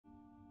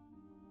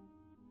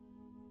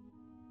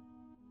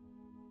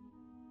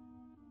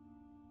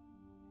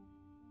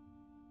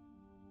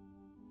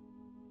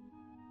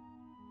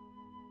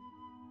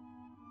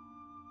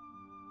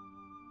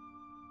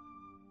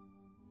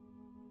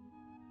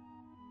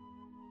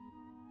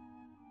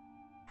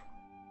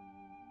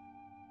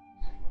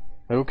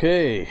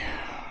Okay,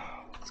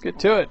 let's get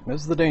to it.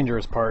 This is the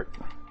dangerous part.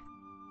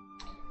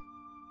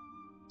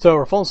 So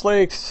we're full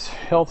slates.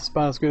 Health is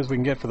about as good as we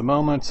can get for the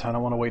moment. I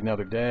don't want to wait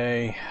another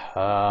day.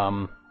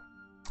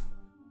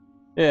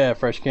 Yeah,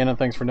 Fresh Cannon,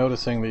 thanks for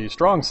noticing the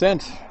strong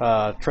scent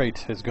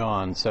trait is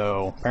gone.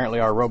 So apparently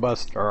our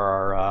robust,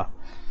 or our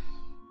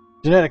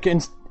genetic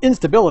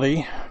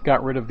instability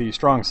got rid of the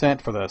strong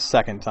scent for the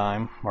second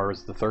time, or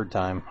is it the third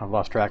time? I've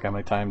lost track how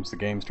many times the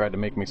game's tried to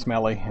make me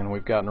smelly, and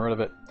we've gotten rid of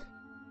it.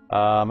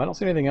 I don't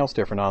see anything else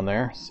different on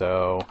there,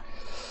 so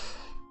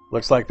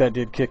looks like that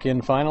did kick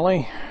in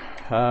finally.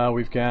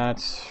 We've got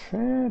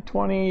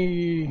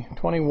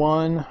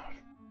 21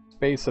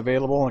 space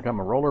available. I got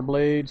my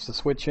rollerblades to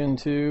switch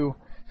into.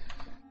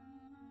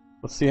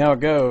 Let's see how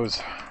it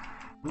goes.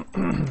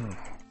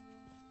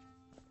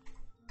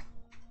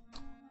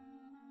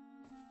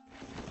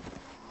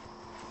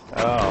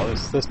 Oh,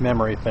 this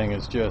memory thing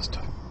is just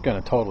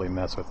gonna totally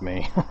mess with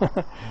me.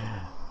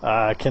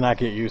 I cannot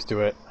get used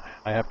to it.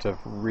 I have to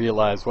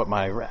realize what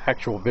my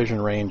actual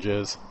vision range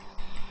is.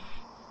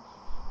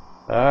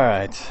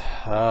 Alright,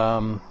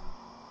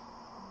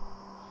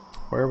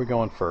 where are we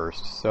going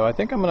first? So I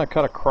think I'm going to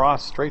cut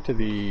across straight to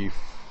the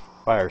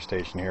fire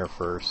station here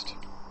first.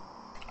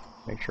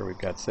 Make sure we've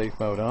got safe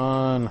mode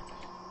on.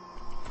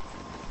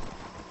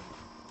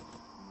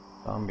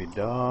 Zombie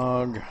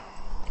dog.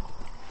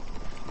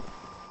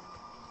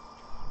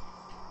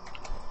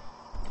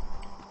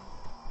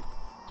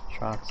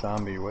 Shock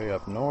zombie way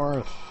up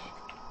north.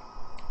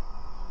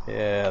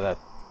 Yeah, that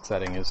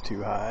setting is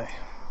too high.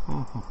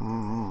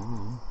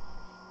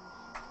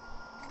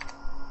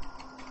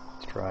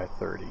 Let's try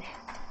 30.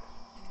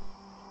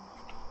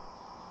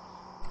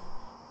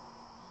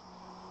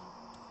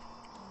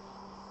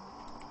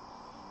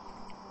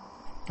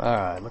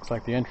 Alright, looks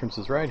like the entrance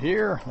is right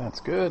here. That's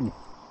good.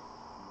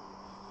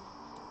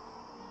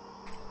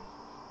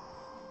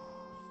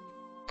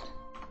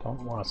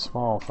 Don't want a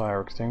small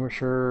fire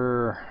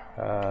extinguisher.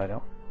 I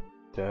don't.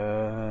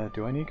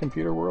 Do I need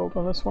Computer World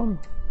on this one?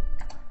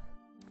 I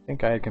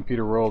think I had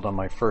Computer World on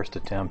my first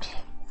attempt.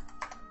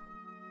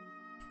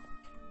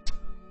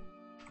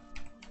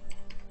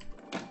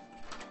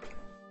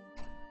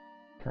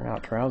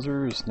 Turnout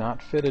trousers,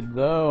 not fitted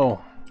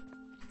though.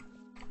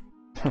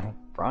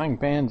 Frying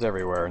pans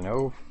everywhere,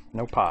 no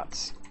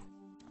pots.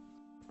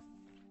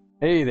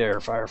 Hey there,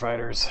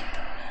 firefighters.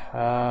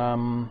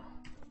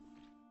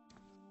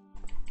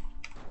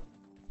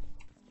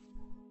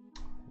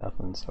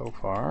 Nothing so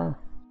far.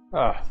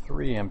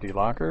 3 empty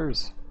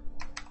lockers.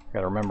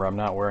 Gotta remember I'm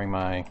not wearing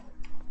my...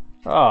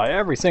 Oh,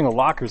 every single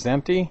locker's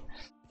empty?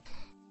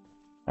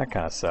 That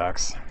kinda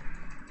sucks.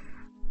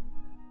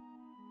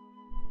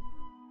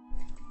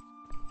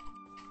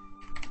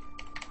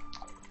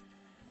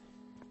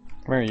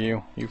 Come here,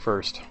 you. You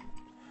first.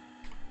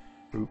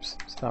 Oops,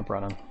 stop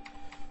running.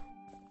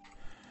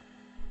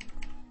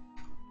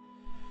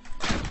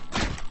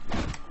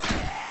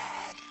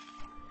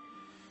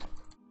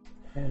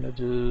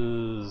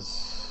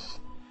 Bandages...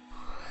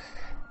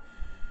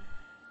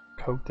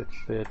 Coat that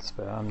fits,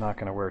 but I'm not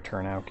going to wear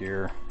turnout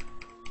gear.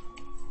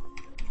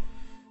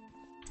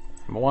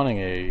 I'm wanting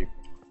a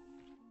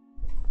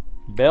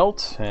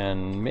belt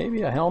and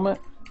maybe a helmet.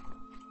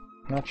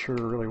 Not sure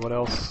really what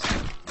else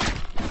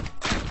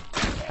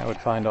I would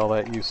find all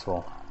that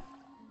useful.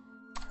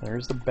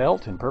 There's the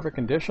belt in perfect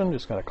condition,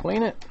 just gotta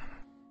clean it.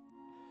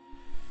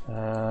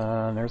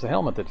 And there's a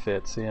helmet that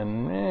fits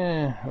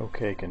in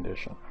okay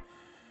condition.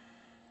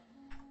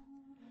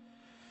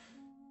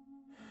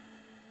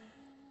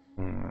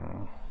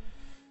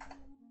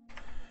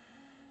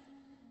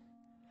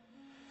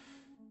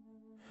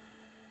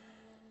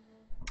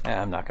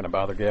 I'm not going to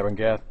bother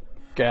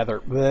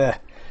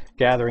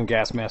gathering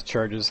gas mask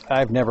charges.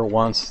 I've never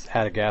once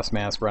had a gas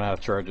mask run out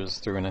of charges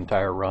through an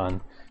entire run.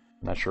 I'm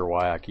not sure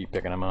why I keep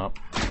picking them up.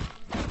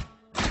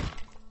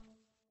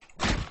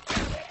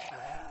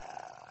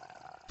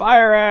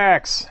 Fire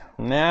axe!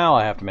 Now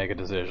I have to make a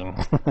decision.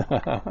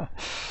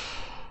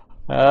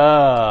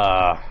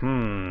 I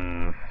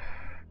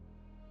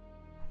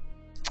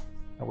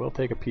will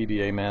take a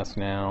PBA mask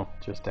now,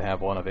 just to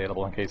have one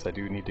available in case I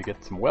do need to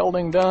get some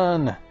welding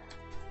done.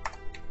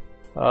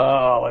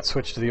 Oh, let's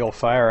switch to the old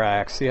fire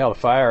axe. See how the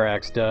fire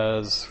axe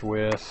does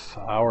with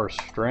our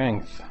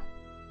strength.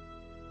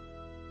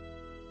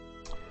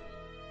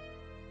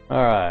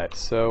 Alright,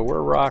 so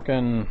we're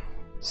rocking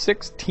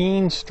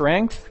 16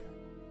 strength.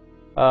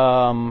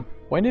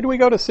 When did we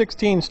go to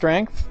 16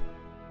 strength?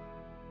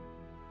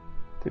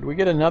 Did we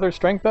get another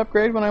strength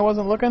upgrade when I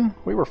wasn't looking?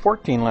 We were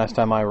 14 last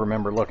time I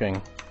remember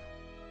looking.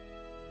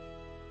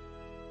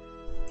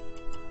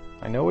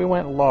 I know we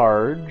went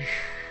large.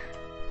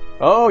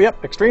 Oh,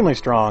 yep, extremely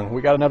strong.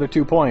 We got another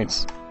 2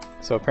 points.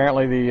 So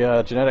apparently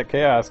the genetic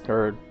chaos,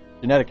 or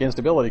genetic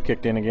instability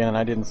kicked in again and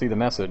I didn't see the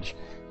message.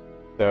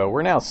 So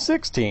we're now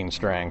 16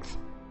 strength.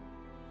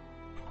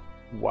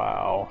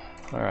 Wow.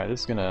 Alright,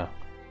 this is gonna...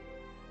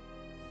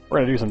 We're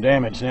gonna do some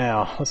damage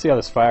now. Let's see how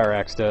this fire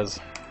axe does.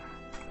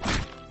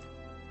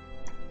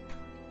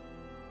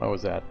 What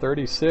was that?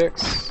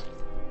 36,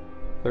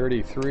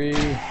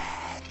 33,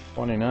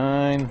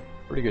 29.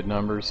 Pretty good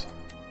numbers.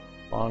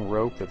 Long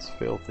rope that's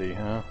filthy,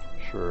 huh?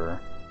 Sure.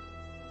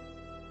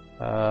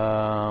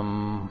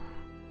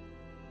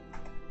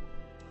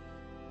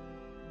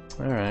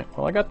 Alright,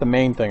 well I got the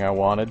main thing I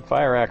wanted.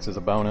 Fire axe is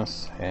a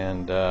bonus,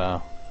 and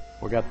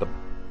we got the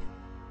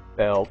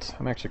belt.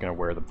 I'm actually going to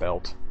wear the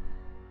belt.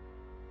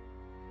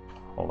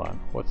 Hold on,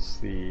 what's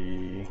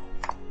the...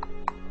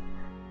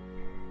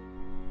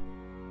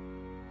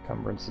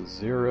 Encumbrance is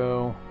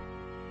 0.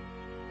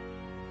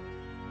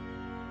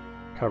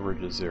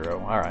 Coverage is 0.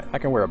 Alright, I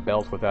can wear a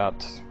belt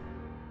without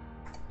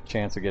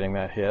chance of getting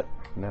that hit.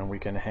 And then we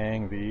can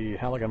hang the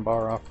Halligan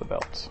bar off the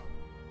belt.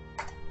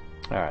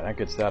 Alright, that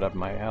gets that out of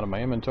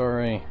my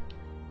inventory.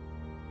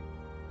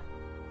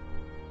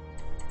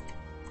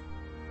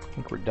 I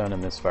think we're done in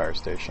this fire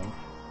station.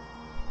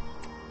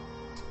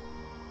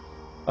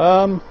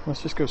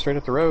 Let's just go straight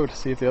up the road,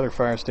 see if the other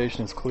fire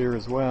station is clear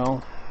as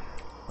well.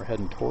 We're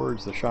heading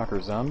towards the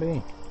Shocker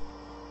Zombie.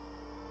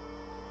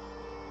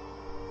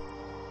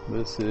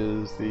 This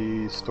is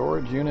the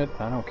storage unit.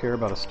 I don't care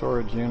about a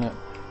storage unit.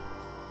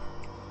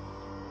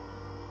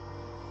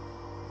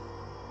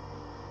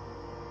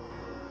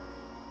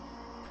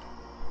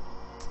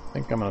 I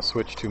think I'm going to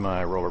switch to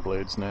my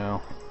rollerblades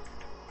now.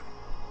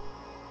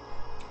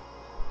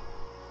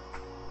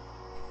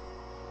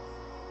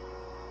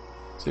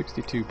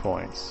 $62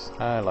 points.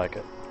 I like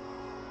it.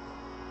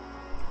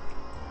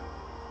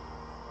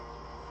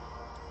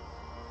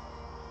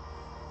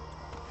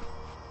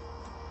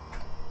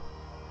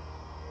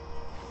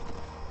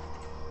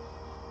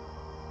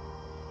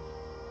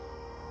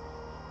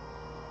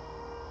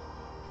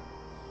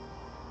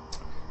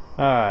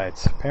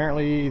 Alright,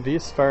 apparently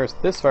this fire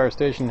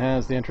station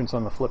has the entrance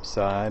on the flip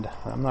side.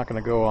 I'm not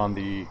going to go on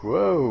the...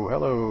 Whoa,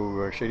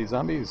 hello, shady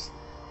zombies.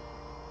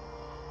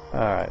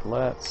 Alright,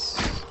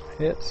 let's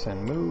hit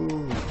and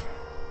move.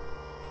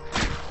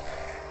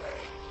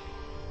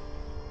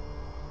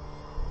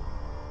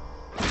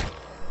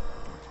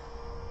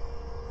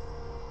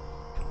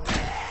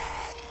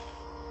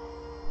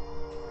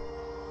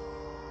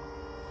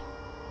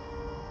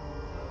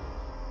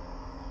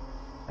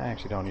 I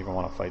actually don't even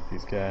want to fight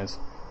these guys.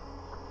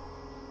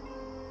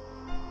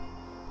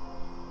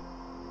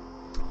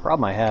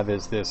 Problem I have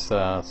is this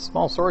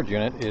small storage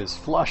unit is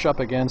flush up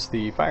against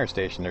the fire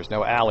station. There's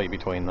no alley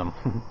between them.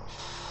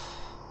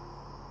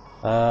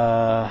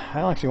 I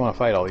don't actually want to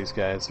fight all these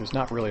guys. There's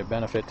not really a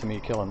benefit to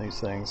me killing these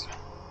things.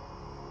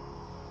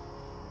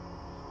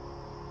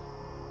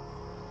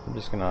 I'm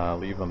just gonna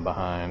leave them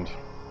behind.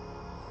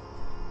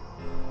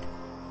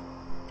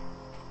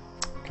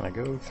 Can I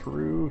go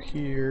through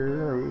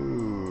here?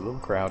 Ooh, a little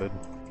crowded.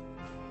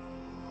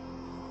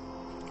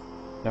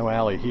 No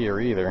alley here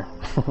either.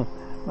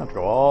 I have to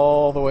go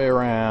all the way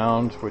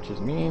around, which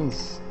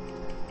means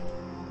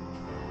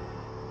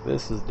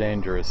this is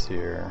dangerous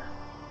here.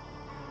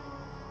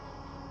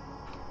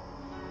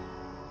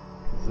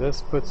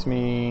 This puts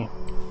me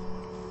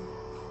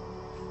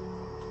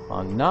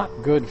on not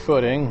good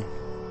footing.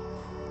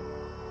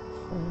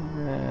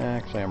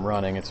 Actually, I'm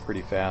running. It's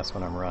pretty fast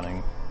when I'm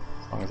running.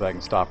 As long as I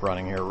can stop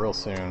running here real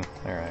soon.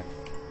 Alright.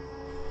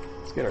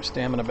 Let's get our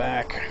stamina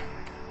back.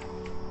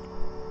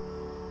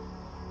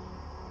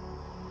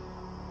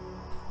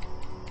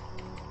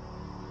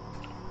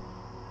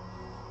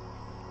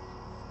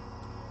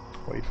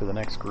 Wait for the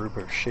next group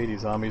of shady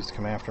zombies to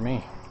come after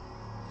me.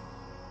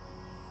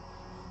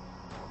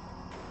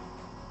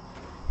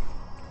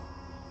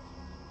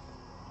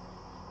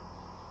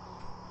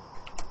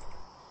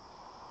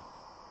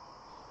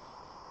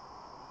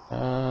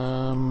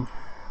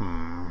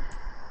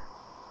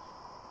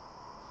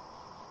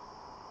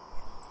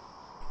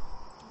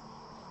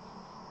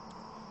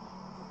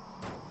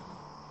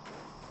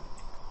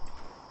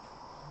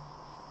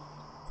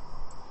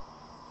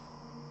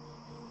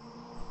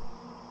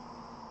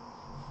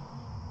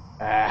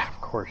 Ah, of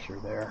course you're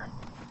there.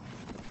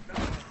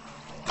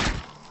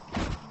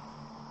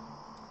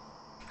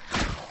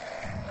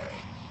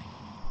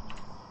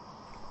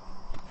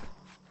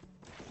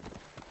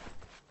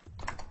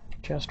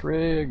 Chest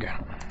rig.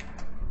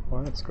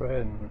 Well, let's go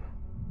ahead and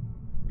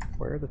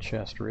wear the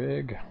chest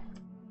rig.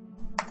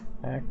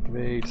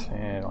 Activate,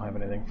 and I don't have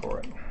anything for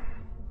it.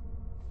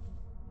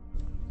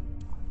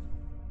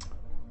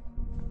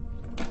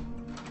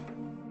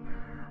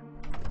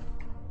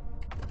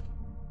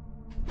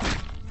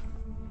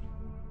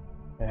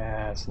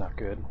 That's not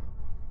good.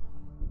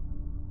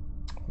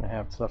 I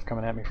have stuff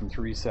coming at me from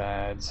 3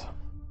 sides.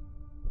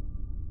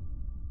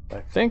 I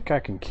think I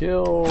can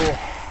kill...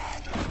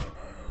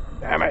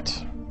 Damn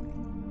it!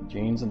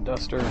 Jeans and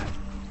Duster.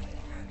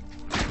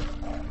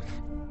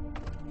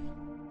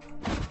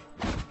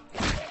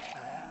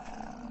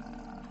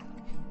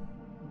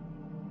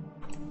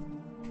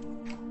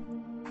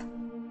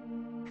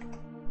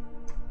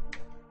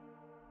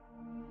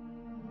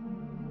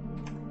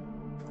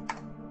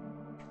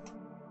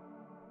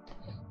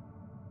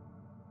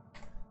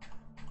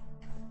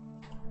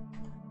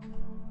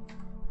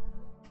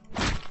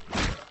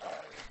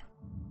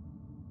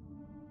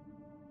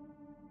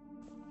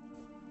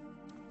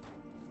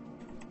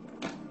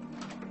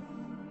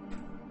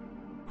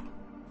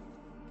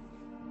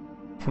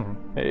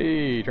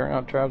 Hey,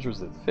 turnout trousers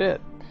that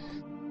fit.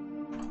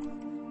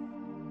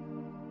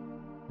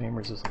 Flame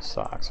resistant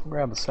socks. We'll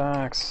grab the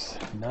socks.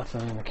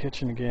 Nothing in the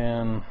kitchen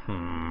again.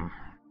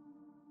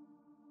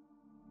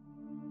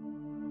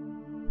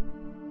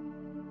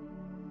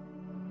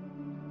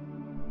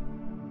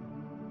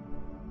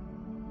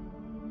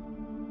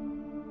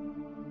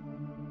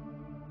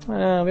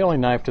 The only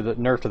nerf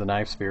to the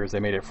knife spear is they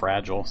made it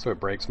fragile, so it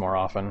breaks more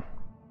often.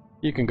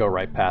 You can go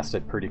right past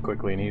it pretty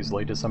quickly and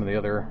easily to some of the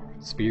other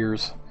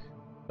spears.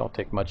 Don't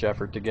take much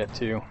effort to get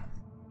to.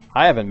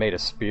 I haven't made a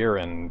spear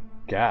in,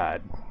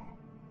 God,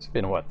 it's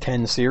been what,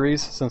 10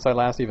 series since I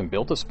last even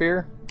built a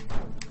spear?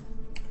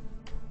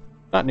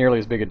 Not nearly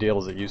as big a deal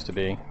as it used to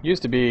be.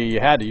 Used to be you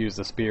had to use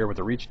the spear with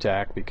the reach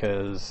attack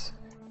because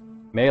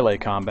melee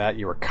combat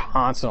you were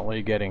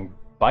constantly getting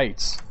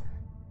bites.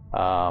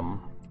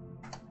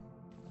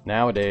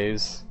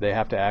 Nowadays they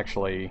have to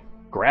actually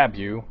grab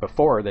you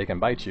before they can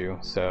bite you,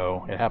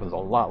 so it happens a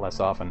lot less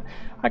often.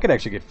 I could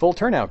actually get full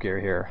turnout gear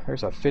here.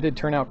 There's a fitted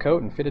turnout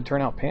coat and fitted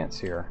turnout pants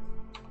here.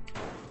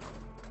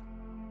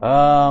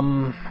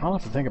 I'll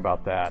have to think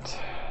about that.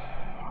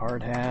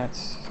 Hard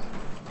hats.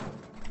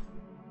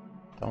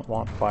 Don't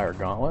want fire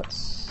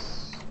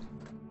gauntlets.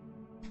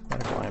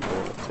 Medical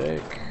ampoule will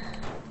take.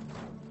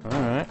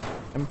 Alright,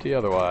 empty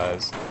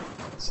otherwise.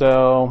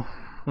 So,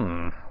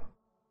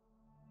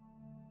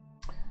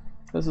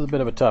 this is a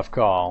bit of a tough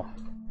call.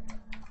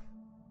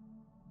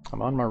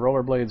 I'm on my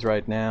rollerblades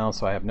right now,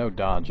 so I have no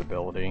dodge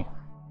ability.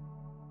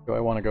 Do I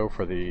want to go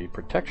for the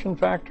protection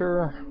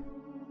factor?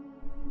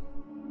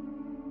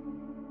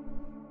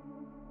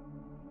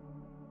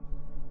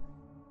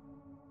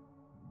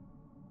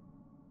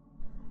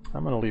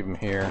 I'm going to leave him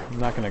here. I'm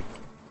not going to...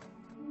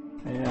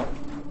 Yeah.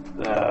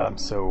 I'm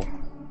so...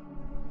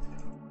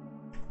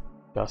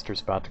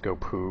 Duster's about to go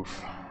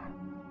poof.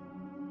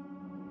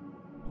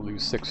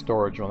 Lose 6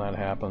 storage when that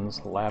happens.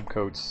 Lab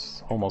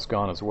coat's almost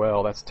gone as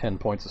well. That's 10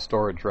 points of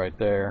storage right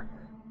there.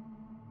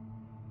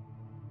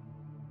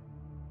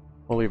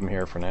 We'll leave him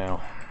here for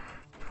now.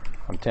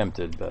 I'm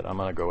tempted, but I'm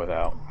gonna go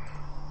without.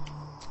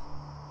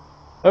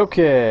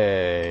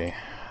 Okay.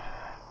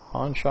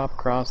 Pawn shop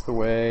across the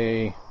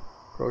way.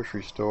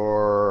 Grocery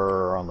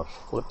store on the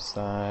flip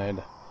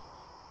side.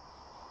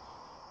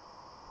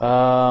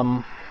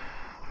 I'm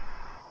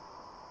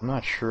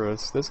not sure.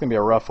 This is going to be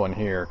a rough one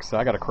here, because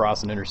I got to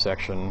cross an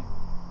intersection.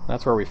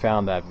 That's where we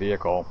found that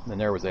vehicle, and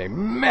there was a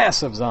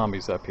mess of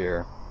zombies up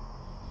here.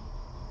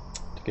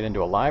 To get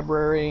into a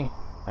library,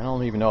 I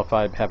don't even know if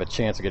I have a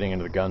chance of getting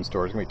into the gun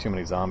store. There's going to be too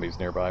many zombies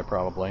nearby,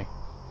 probably.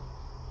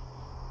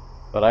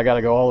 But I got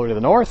to go all the way to the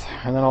north,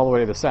 and then all the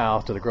way to the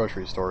south to the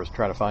grocery stores to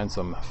try to find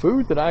some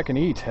food that I can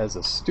eat as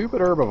a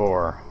stupid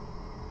herbivore.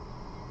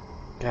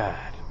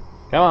 God.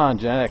 Come on,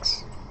 Gen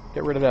X.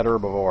 Get rid of that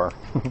herbivore.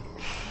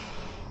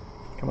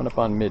 Coming up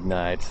on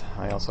midnight.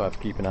 I also have to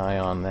keep an eye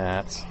on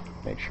that.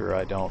 Make sure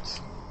I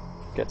don't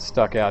get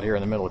stuck out here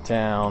in the middle of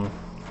town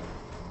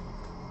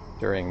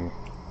when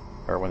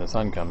the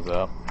sun comes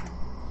up.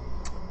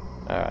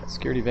 Alright,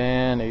 security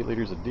van, 8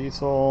 liters of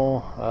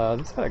diesel.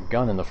 This had a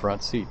gun in the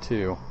front seat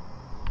too.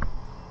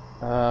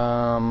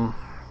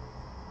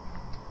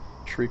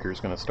 Shrieker's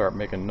gonna start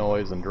making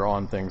noise and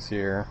drawing things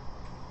here.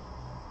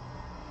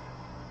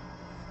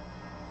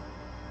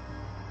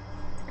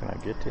 Can I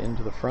get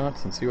into the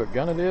front and see what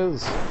gun it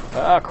is?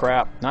 Ah,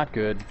 crap. Not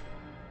good.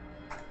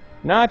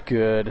 Not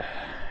good.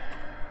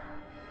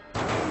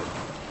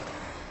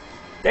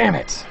 Damn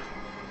it!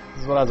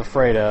 This is what I was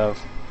afraid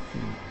of.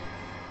 And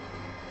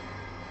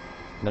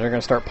then they're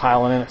going to start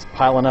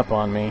piling up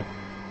on me.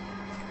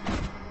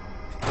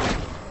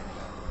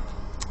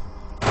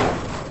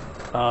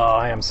 Oh,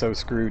 I am so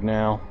screwed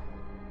now.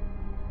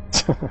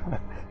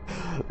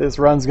 This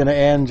run's going to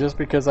end just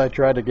because I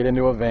tried to get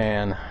into a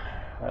van.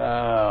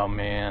 Oh,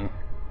 man.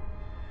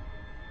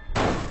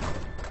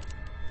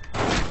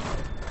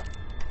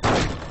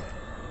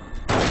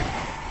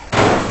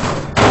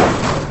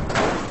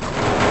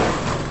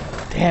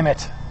 Damn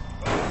it.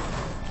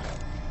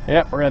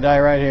 Yep, we're gonna die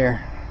right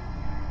here.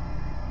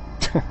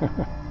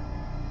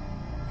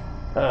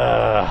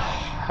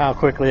 How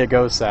quickly it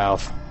goes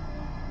south.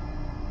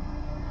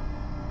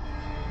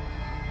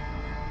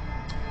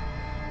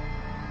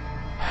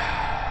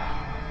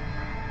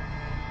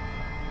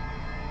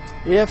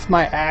 If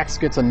my axe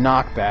gets a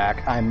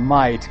knockback, I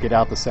might get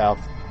out the south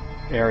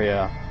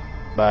area,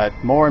 but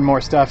more and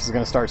more stuff is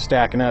going to start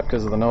stacking up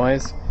because of the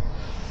noise.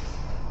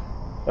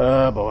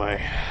 Oh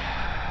boy.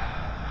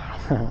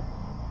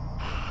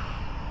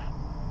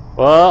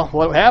 Well,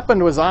 what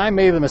happened was I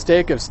made the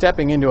mistake of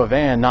stepping into a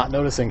van, not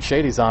noticing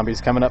shady zombies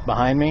coming up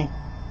behind me.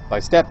 I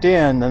stepped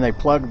in, then they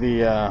plugged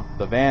the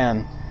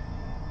van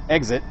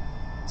exit,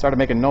 started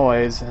making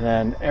noise, and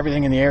then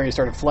everything in the area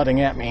started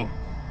flooding at me.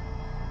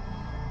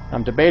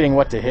 I'm debating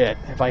what to hit.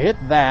 If I hit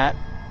that,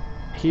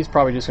 he's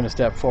probably just going to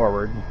step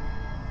forward.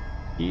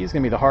 He's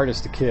going to be the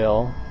hardest to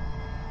kill.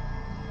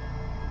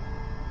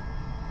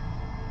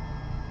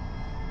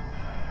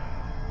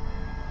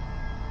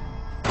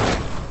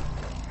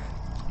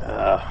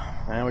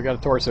 And we got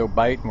a torso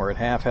bite, and we're at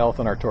half health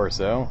on our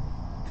torso.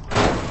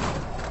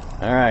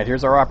 Alright,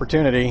 here's our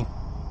opportunity.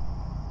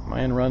 Am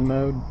I in run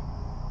mode?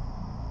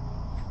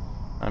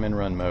 I'm in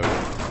run mode.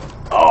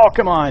 Oh,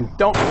 come on!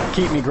 Don't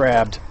keep me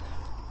grabbed.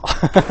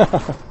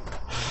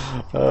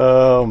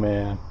 Oh,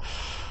 man.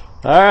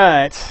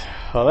 Alright.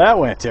 Well, that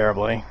went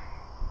terribly.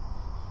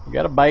 We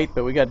got a bite,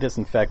 but we got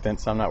disinfectant,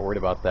 so I'm not worried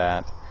about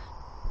that.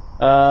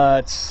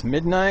 It's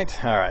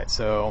midnight. Alright,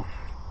 so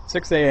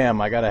 6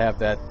 a.m. I gotta have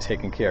that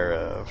taken care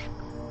of.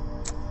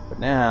 But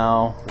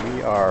now,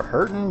 we are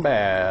hurting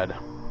bad.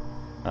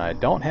 I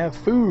don't have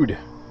food.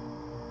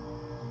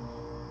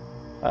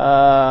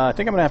 I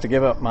think I'm gonna have to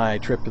give up my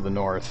trip to the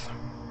north.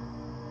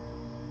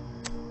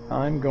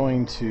 I'm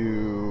going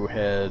to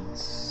head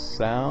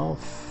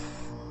south.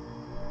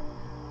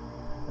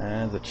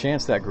 And there's a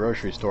chance that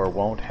grocery store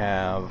won't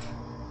have...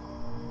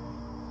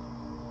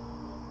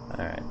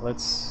 Alright,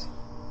 let's...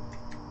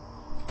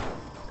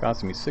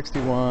 Costing me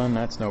 61,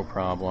 that's no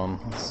problem.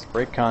 Let's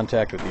break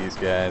contact with these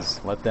guys.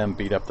 Let them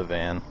beat up the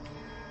van.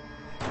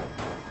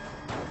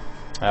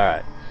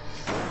 Alright.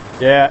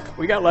 Yeah,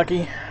 we got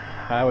lucky.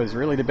 I was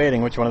really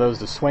debating which one of those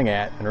to swing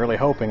at, and really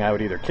hoping I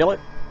would either kill it,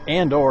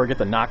 and or get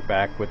the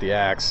knockback with the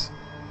axe,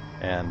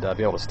 and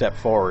be able to step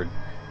forward.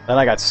 Then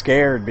I got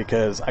scared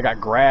because I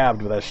got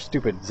grabbed with those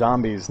stupid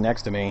zombies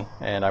next to me,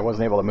 and I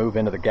wasn't able to move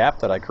into the gap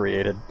that I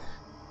created.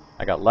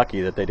 I got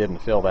lucky that they didn't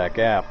fill that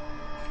gap.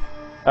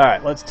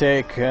 Alright, let's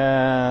take,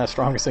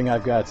 strongest thing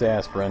I've got is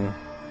aspirin.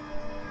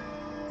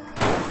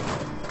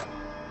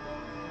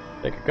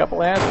 Take a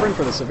couple aspirin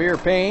for the severe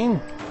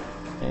pain,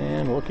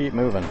 and we'll keep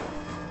moving.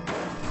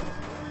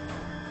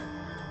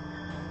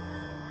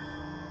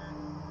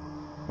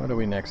 What are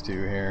we next to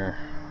here?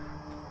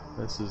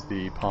 This is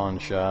the pawn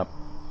shop.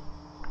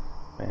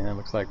 And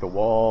looks like the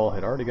wall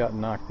had already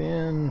gotten knocked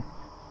in.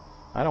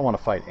 I don't want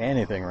to fight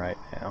anything right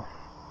now.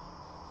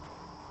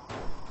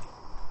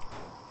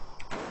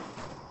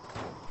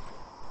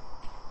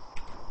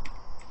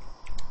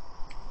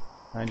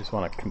 I just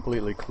want to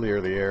completely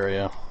clear the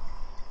area.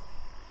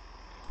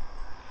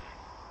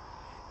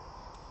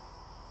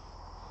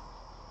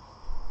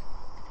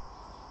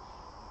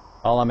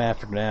 All I'm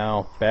after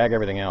now, bag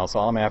everything else,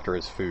 all I'm after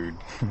is food.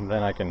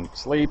 Then I can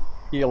sleep,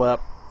 heal up,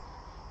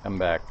 come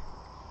back.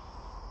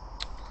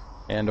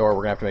 And or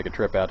we're going to have to make a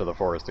trip out to the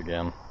forest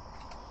again.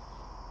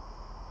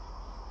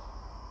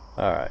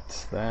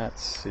 Alright, that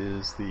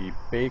is the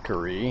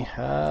bakery.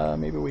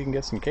 Maybe we can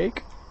get some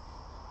cake?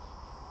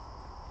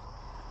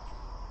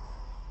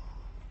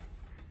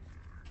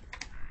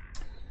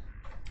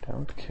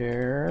 Don't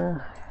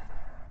care.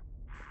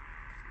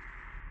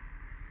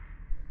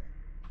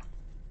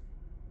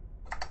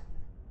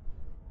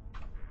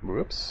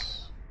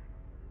 Whoops.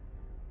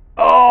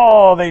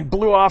 Oh, they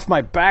blew off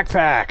my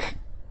backpack!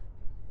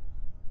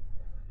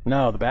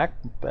 No, the back...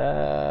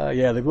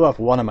 yeah, they blew off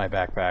one of my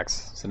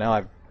backpacks. So now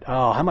I've...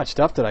 Oh, how much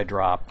stuff did I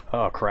drop?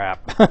 Oh,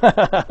 crap.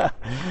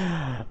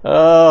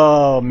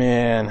 Oh,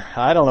 man.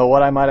 I don't know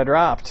what I might have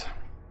dropped.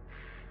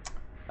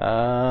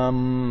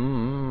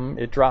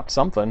 It dropped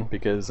something,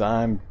 because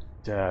I'm...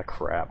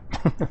 crap.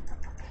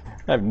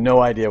 I have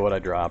no idea what I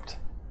dropped.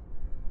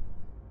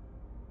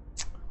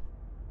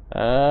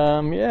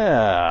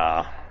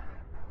 Yeah.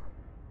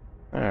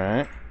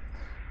 Alright.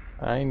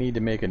 I need to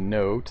make a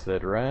note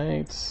that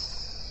right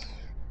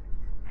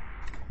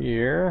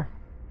here,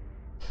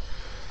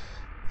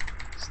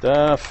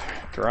 stuff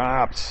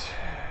dropped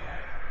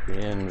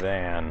in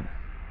van.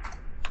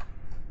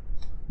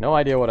 No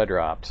idea what I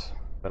dropped,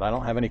 but I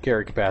don't have any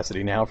carry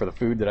capacity now for the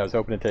food that I was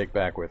hoping to take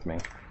back with me.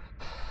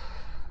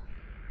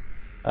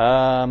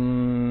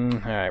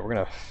 Alright, we're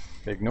gonna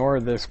ignore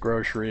this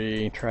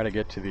grocery, try to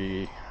get to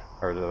the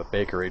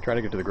bakery, try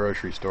to get to the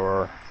grocery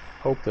store,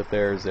 hope that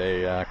there's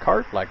a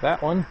cart like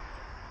that one,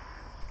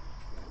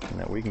 and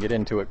that we can get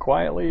into it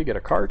quietly, get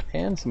a cart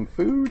and some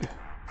food.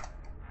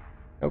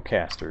 No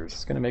casters.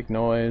 It's gonna make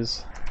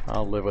noise.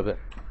 I'll live with it.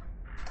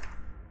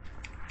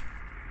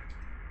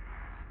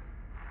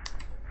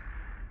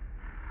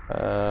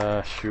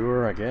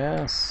 Sure, I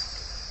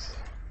guess.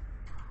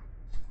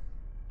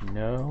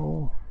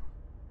 No.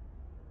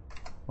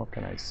 What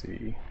can I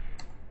see?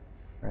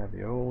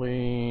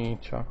 Ravioli,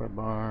 chocolate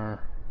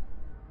bar,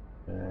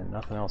 and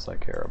nothing else I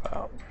care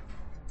about.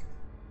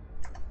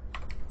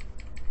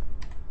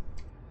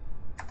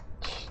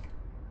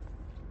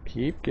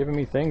 Keep giving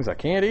me things I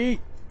can't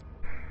eat.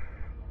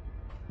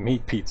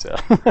 Meat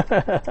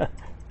pizza.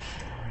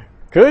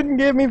 Couldn't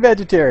give me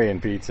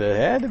vegetarian pizza. It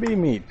had to be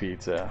meat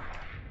pizza.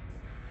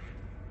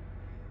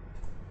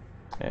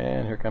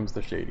 And here comes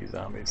the shady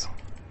zombies.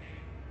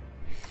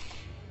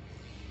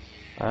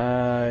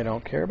 I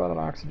don't care about an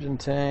oxygen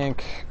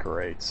tank.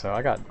 Great, so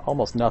I got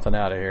almost nothing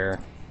out of here.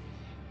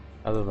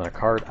 Other than a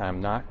cart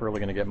I'm not really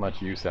going to get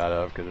much use out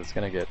of because it's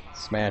going to get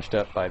smashed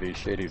up by these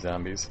shady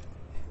zombies.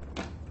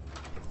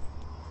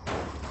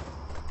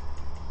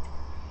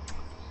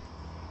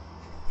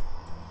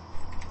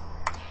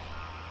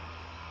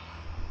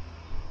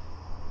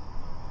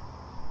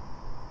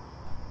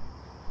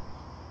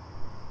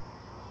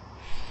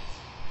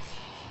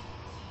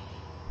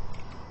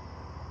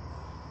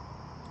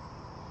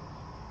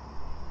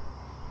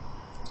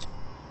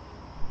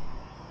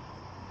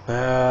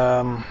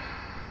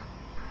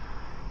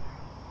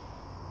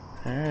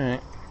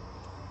 Alright.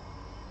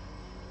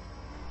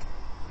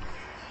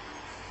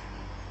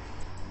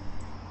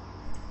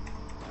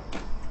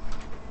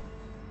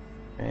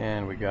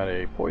 And we got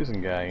a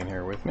poison guy in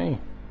here with me.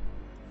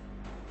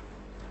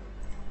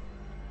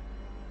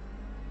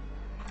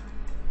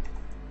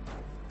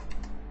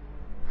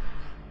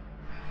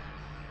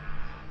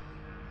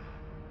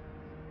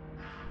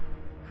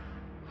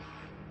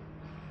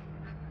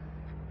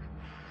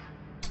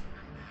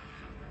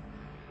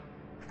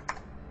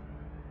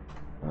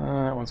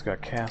 That one's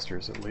got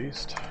casters at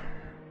least.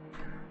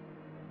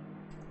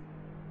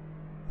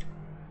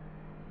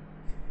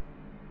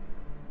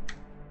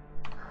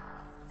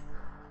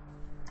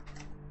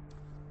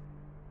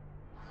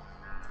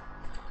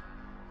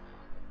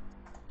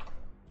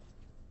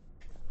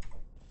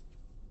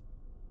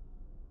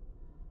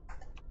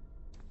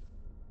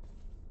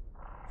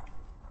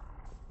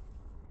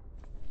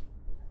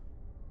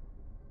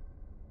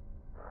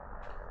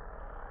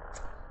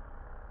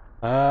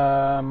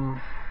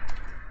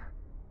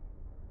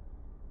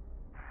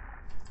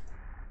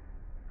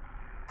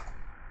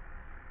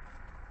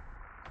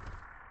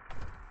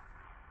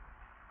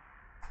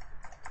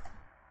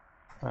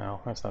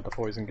 Well, that's not the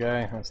poison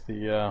guy. That's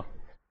the,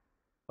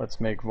 let's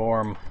make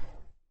Vorm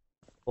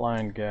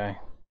blind guy.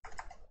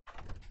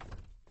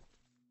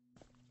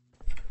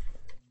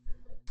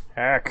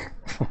 Hack!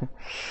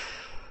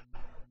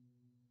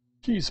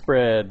 Cheese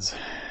spreads.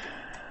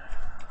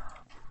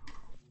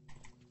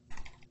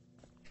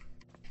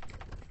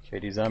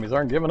 Shady zombies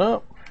aren't giving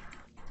up.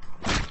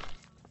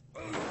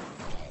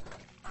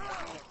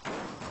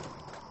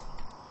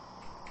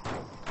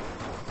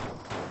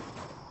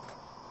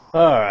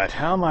 Alright,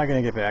 how am I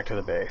going to get back to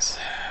the base?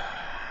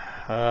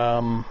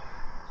 I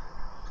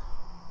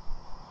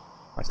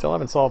still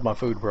haven't solved my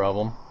food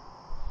problem.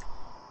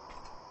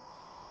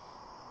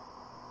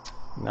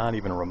 Not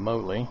even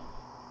remotely.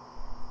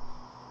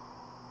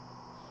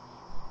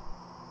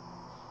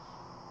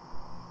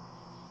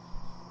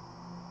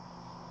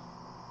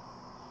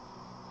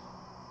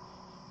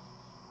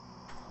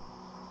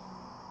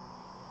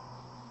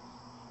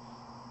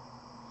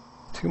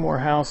 Two more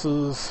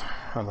houses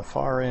on the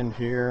far end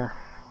here.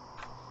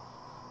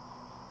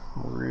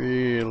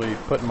 Really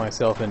putting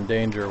myself in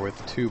danger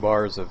with 2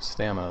 bars of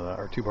stamina,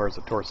 or 2 bars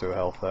of torso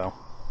health, though.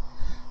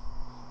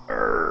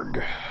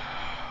 Urgh.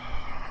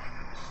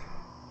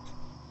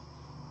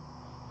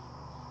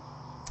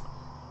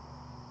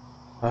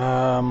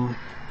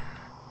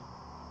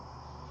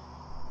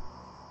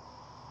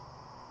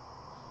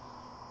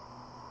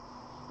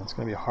 It's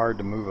going to be hard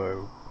to move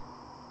a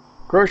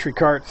grocery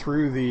cart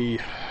through the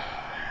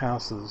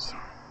houses.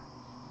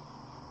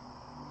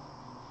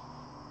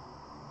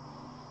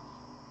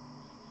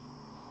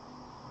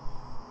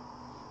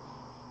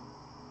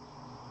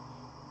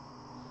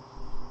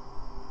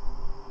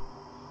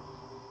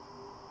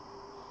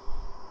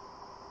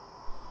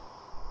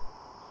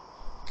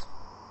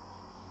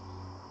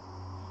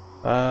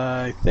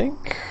 I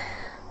think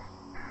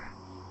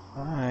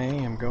I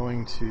am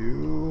going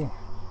to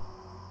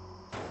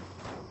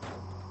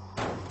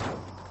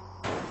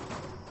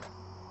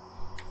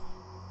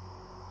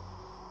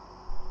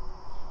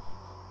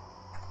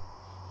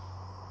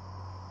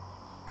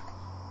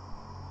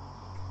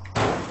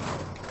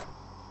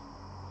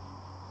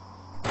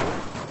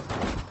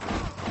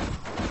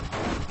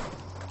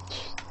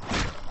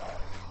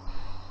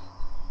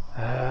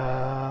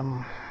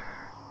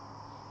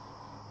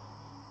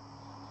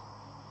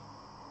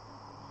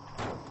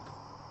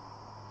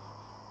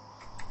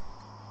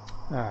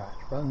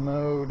run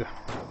mode.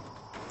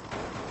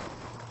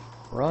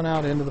 Run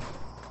out into the...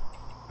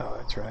 Oh,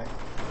 that's right.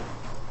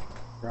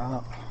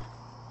 Drop.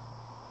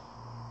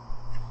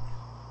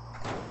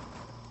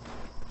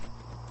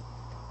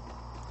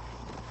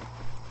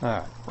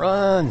 Alright,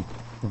 run!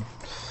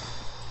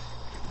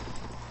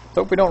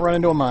 Hope we don't run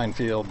into a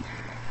minefield.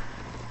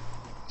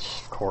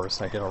 Of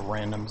course, I hit a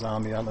random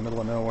zombie out in the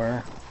middle of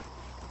nowhere.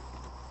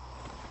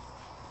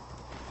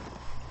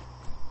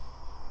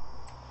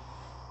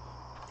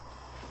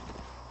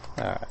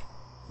 Alright,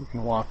 you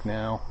can walk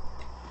now.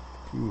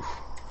 Oof,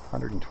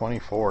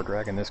 124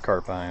 dragging this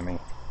cart behind me.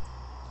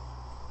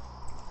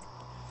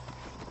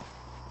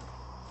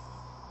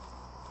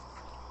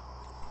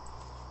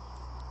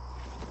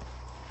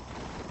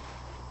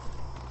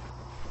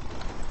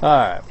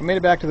 Alright, we made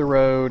it back to the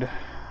road.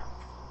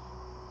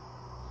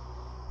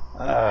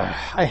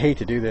 I hate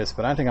to do this,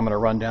 but I think I'm going to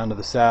run down to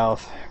the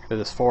south to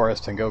this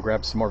forest and go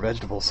grab some more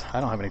vegetables.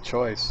 I don't have any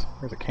choice.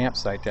 There's a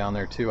campsite down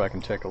there too I can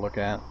take a look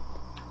at.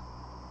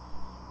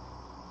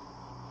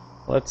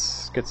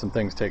 Let's get some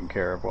things taken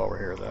care of while we're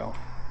here, though.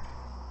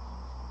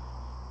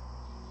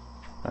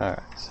 Alright,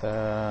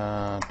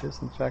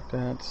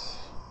 disinfectant.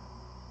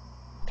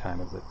 What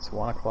time is it? It's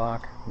 1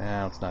 o'clock?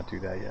 Nah, let's not do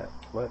that yet.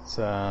 Let's,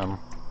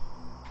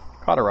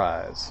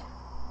 cauterize.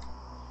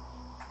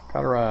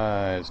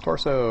 Cauterize.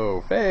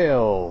 Torso.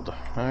 Failed.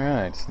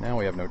 Alright, now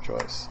we have no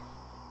choice.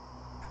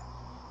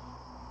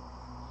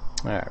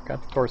 Alright,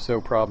 got the torso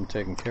problem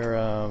taken care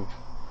of.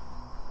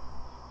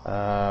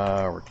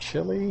 We're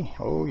chilly.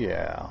 Oh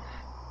yeah.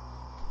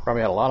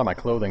 Probably had a lot of my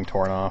clothing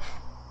torn off.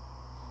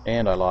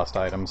 And I lost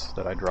items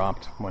that I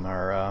dropped when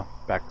our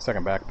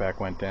second backpack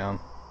went down.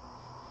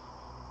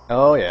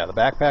 Oh yeah, the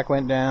backpack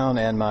went down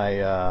and my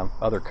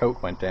other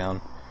coat went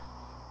down.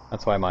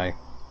 That's why my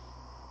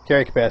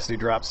carry capacity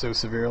dropped so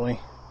severely.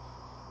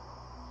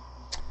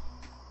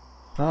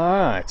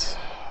 Alright.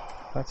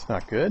 That's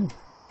not good.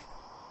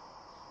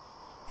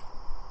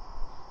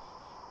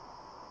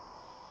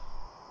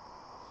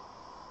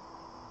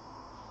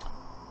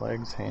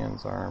 Legs,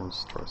 hands,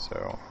 arms,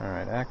 torso.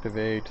 Alright,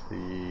 activate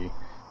the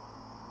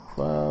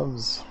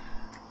gloves.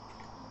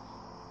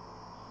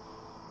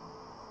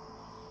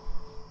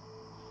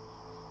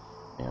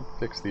 Can't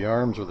fix the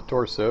arms or the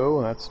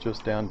torso. That's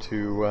just down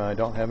to I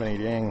don't have any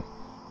dang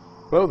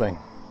clothing.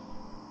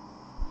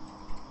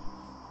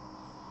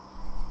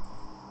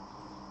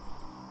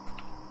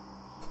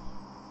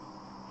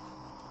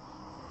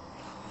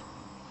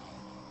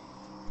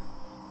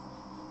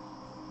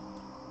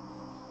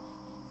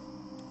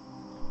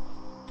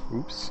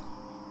 Oops.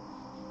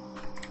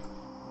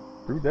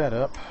 Screwed that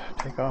up.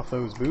 Take off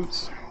those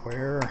boots.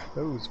 Wear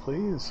those,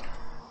 please.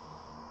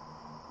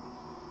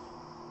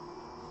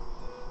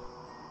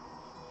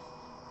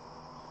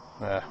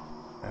 That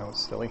was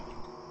silly.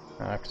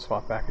 I have to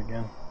swap back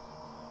again.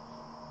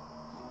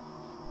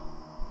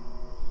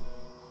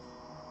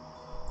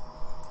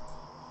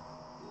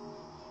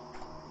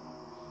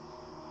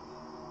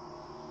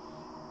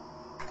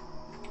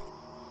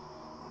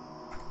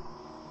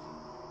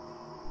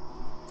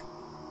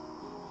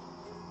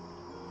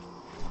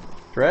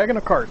 Dragging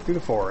a cart through the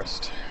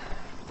forest.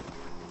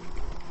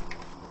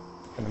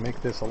 Gonna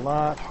make this a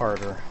lot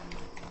harder.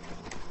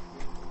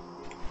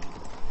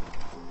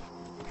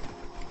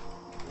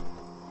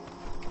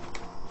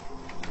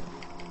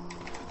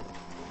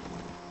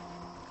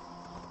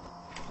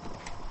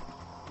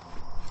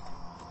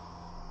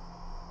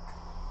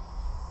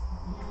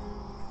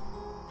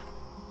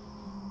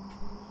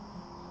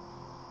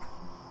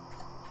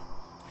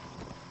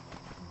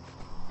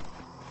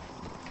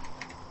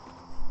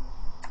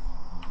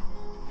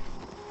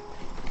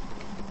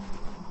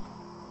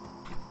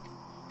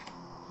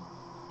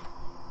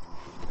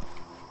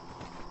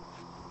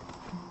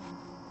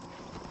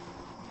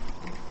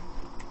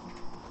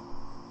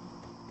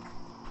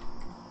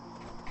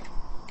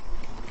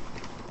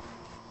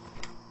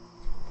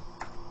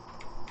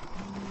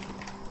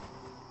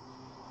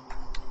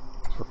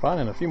 We're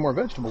finding a few more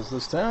vegetables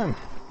this time.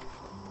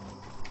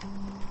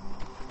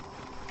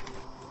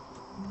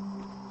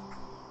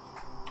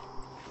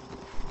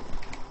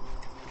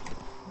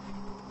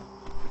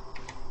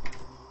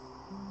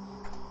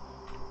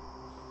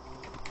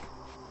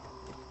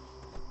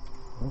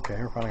 Okay,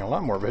 we're finding a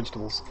lot more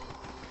vegetables.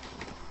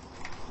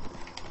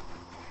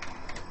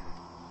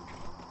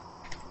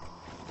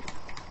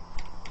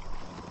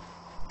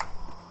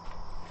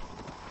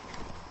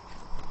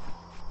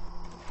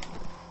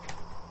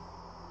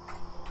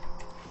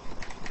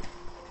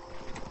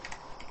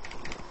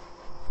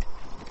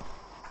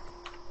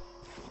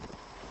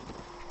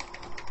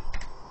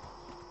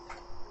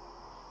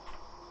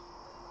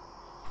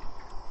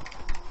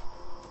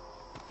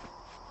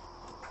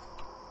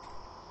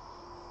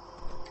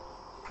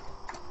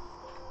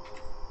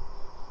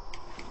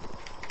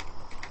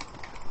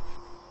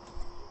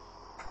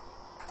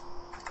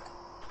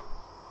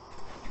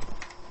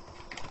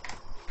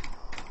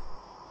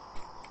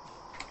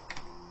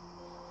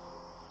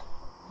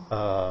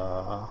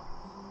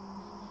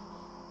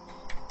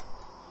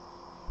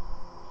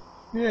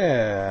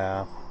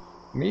 Yeah,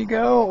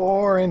 Migo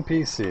or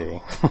NPC.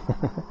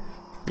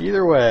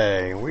 Either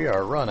way, we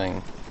are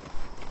running.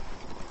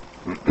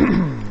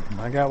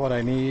 I got what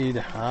I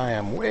need. I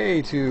am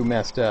way too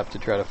messed up to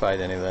try to fight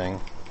anything.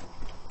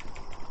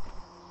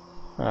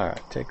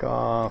 Alright, take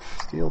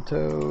off steel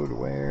toed,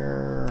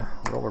 wear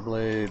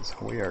rollerblades.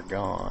 We are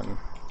gone.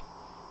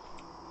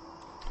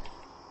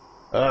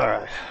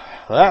 Alright,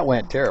 that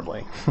went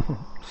terribly.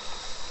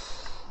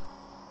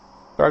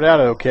 Started out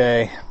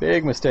okay.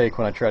 Big mistake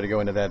when I tried to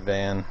go into that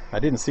van. I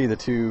didn't see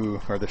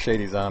the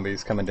shady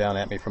zombies coming down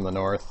at me from the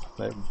north.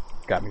 They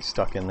got me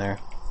stuck in there.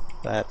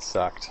 That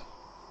sucked.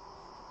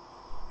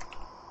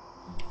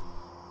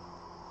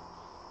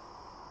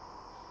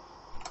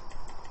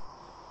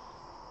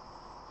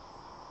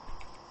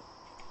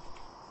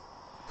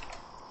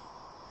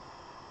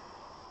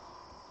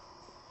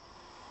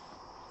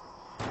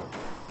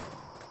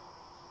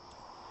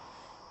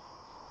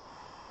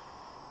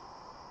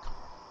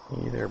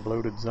 Hey there,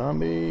 bloated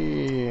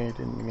zombie. I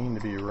didn't mean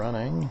to be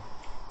running.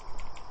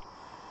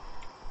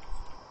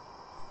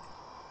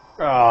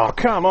 Oh,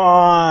 come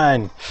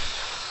on!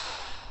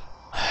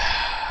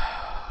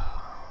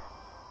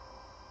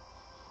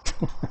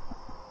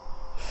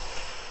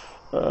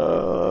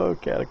 Oh,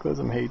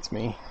 Cataclysm hates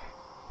me.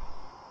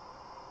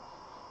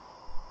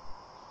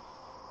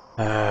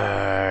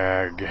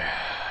 Ugh.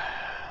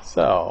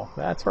 So,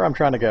 that's where I'm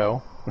trying to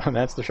go.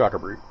 That's the Shocker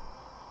Brute.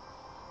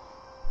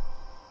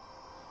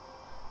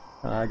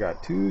 I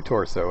got 2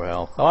 torso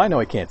health. Oh, I know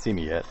he can't see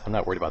me yet. I'm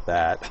not worried about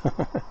that.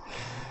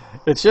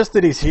 It's just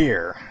that he's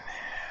here.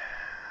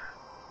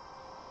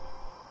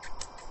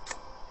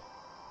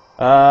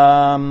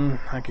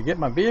 I could get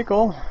my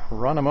vehicle,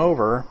 run him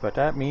over, but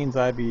that means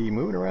I'd be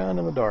moving around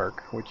in the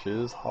dark, which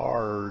is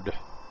hard.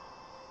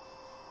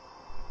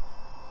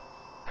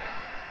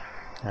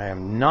 I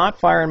am not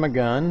firing my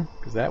gun,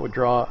 because that would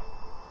draw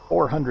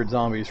 400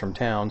 zombies from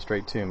town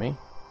straight to me.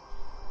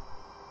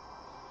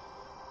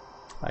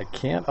 I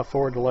can't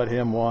afford to let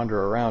him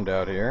wander around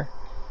out here.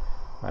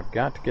 I've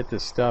got to get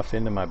this stuff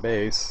into my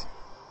base.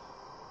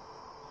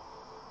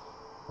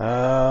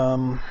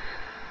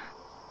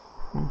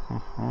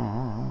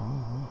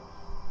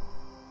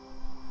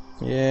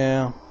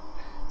 Yeah,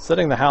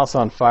 setting the house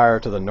on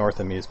fire to the north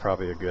of me is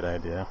probably a good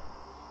idea.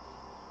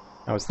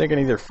 I was thinking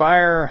either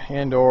fire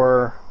and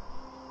or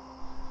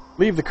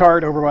leave the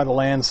cart over by the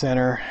land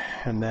center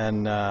and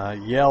then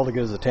yell to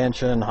get his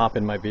attention, hop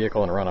in my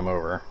vehicle and run him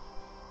over.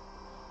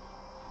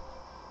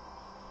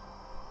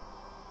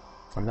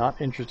 I'm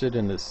not interested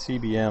in the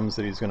CBMs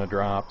that he's going to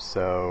drop,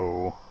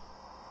 so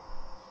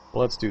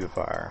let's do the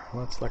fire.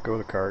 Let's let go of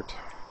the cart.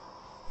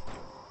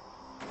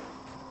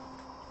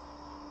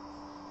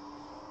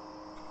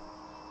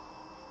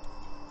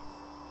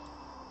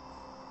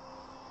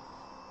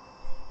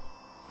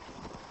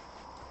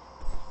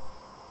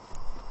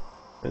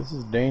 This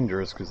is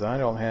dangerous because I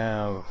don't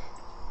have...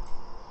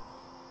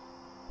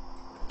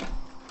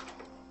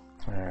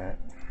 Alright.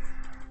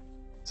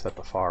 Set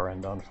the far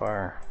end on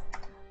fire.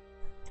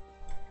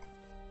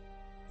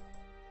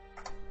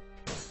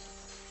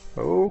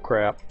 Oh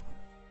crap.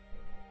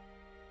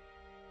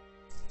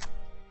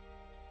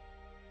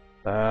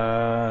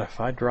 If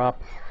I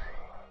drop...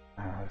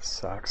 this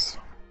sucks.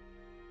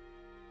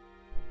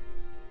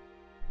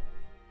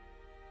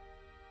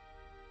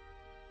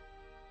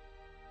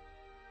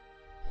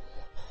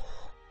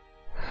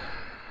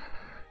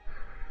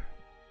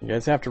 You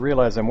guys have to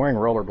realize I'm wearing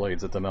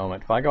rollerblades at the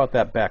moment. If I go out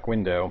that back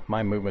window,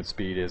 my movement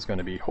speed is going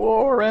to be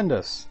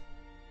horrendous.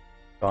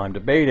 So I'm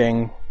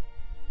debating...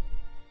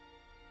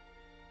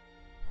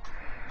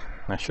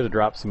 I should have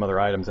dropped some other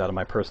items out of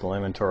my personal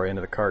inventory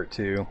into the cart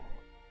too,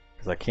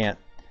 because I can't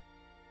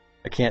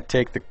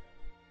take the...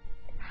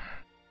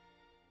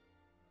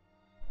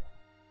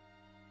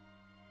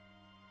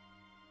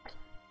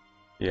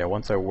 Yeah,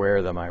 once I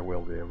wear them I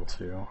will be able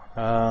to.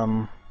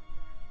 Can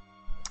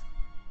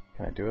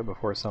I do it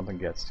before something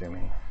gets to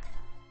me?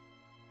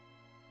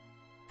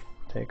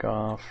 Take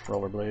off,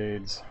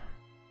 rollerblades.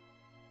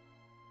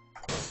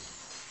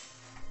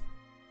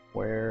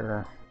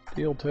 Wear,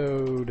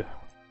 steel-toed,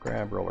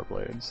 grab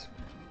rollerblades.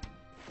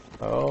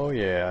 Oh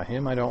yeah,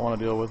 him I don't want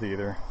to deal with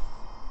either.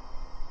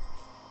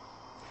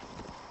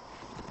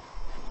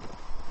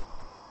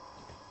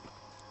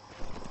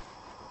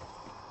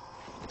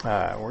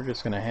 Alright, we're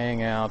just going to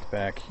hang out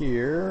back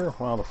here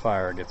while the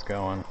fire gets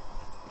going.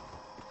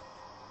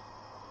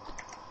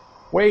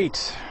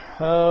 Wait!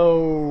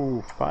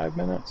 Oh, 5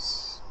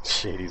 minutes?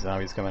 Shady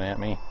zombies coming at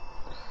me.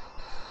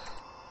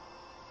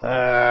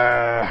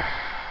 I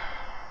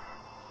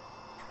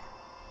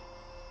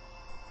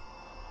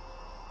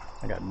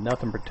got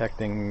nothing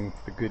protecting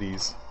the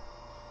goodies.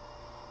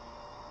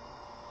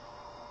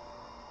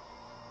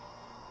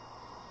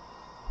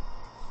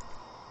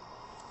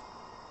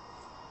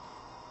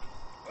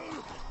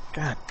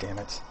 God damn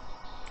it.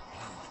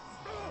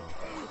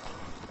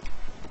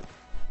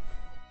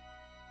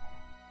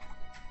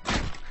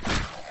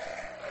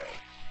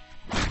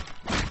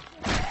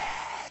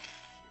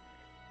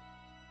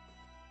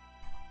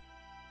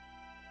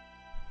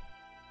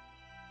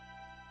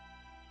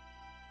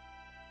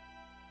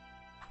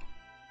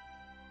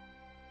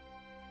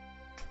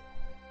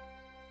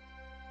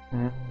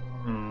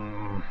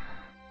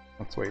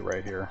 Let's wait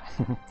right here.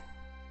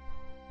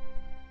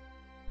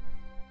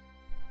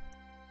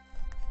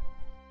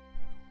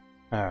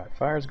 Alright,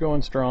 fire's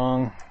going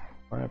strong.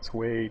 Let's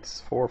wait.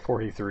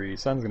 4:43.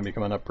 Sun's gonna be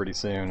coming up pretty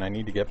soon. I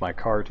need to get my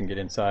cart and get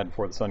inside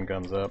before the sun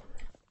comes up.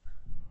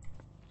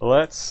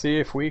 Let's see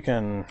if we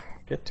can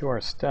get to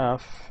our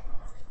stuff.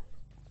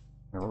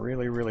 I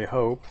really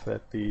hope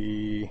that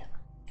the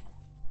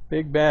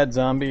big bad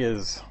zombie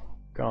is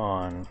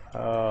gone.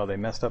 Oh, they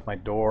messed up my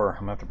door.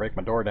 I'm gonna have to break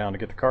my door down to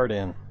get the cart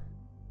in.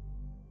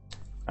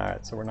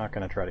 Alright, so we're not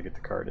gonna try to get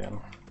the cart in.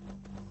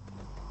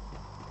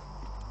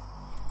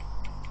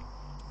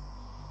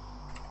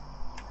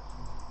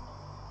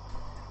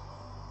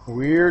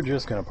 We're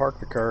just gonna park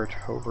the cart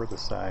over the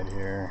side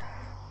here.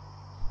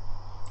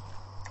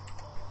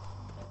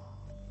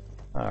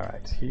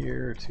 Alright,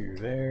 here to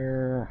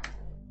there.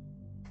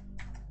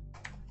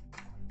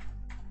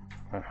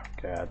 Oh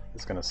god,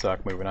 it's gonna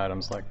suck moving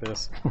items like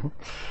this.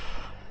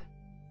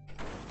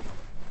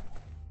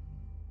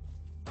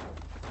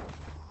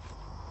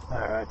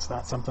 Alright, it's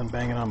not something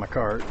banging on my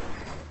cart.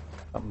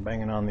 Something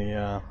banging on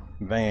the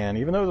van.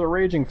 Even though there's a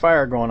raging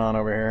fire going on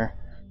over here,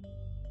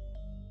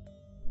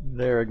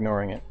 they're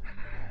ignoring it.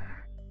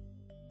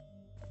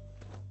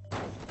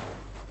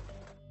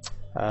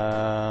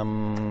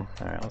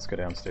 Alright, let's go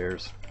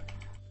downstairs.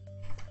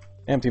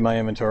 Empty my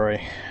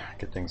inventory,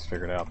 get things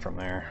figured out from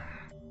there.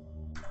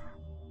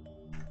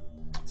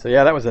 So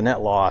yeah, that was a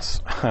net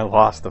loss. I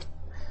lost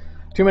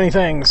too many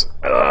things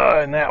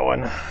in that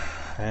one,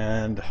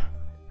 and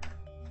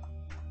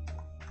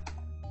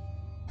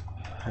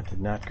that did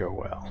not go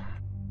well.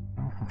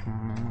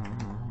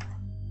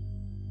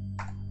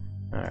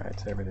 Alright,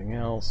 so everything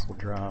else will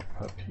drop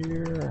up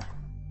here.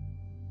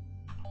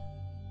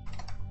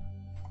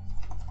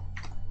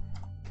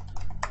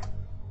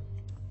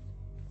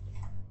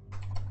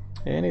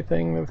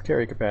 Anything with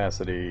carry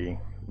capacity?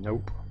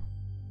 Nope.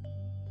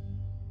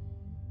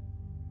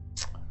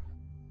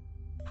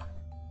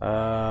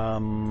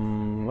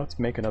 Let's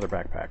make another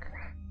backpack.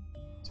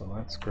 So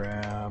let's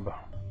grab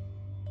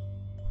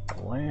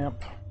a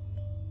lamp.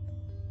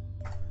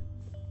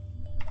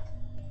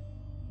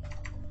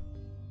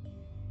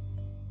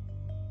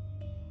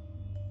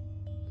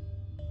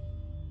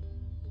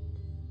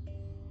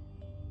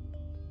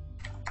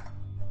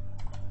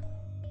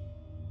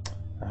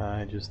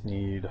 I just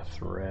need a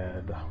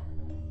thread.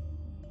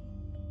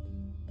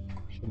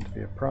 Shouldn't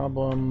be a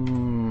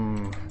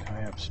problem. I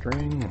have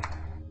string.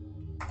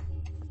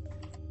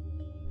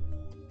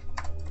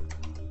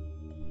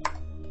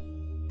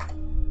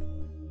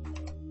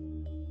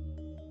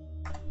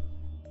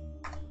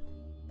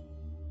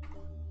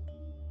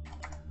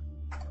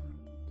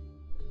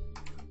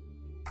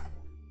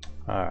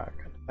 Alright,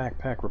 got the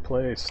backpack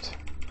replaced.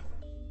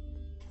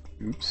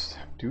 Oops,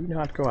 do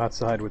not go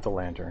outside with the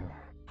lantern.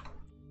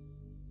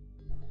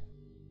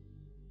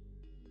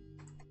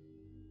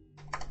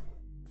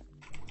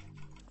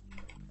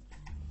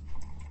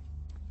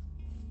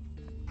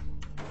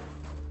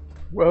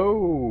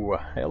 Whoa!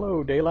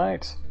 Hello,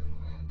 daylight.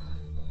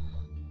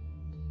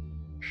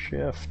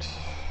 Shift.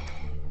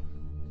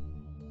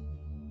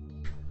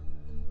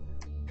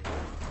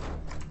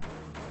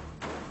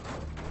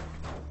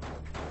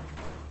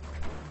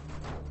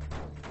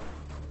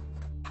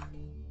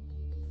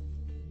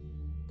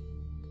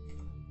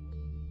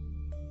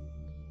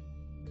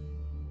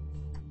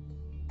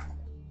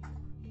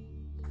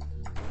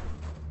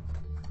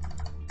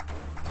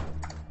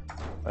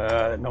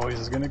 That noise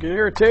is gonna get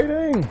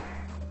irritating.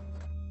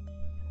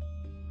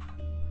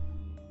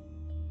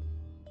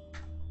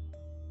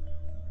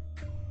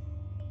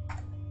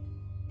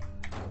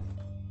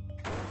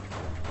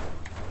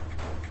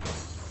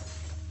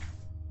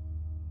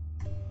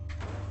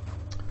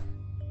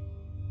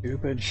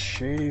 Stupid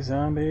shady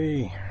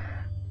zombie.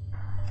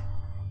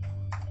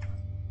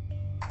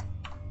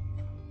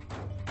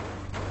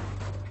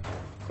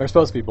 They're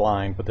supposed to be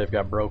blind, but they've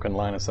got broken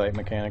line of sight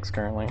mechanics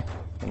currently,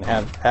 and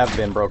have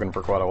been broken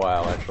for quite a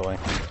while actually.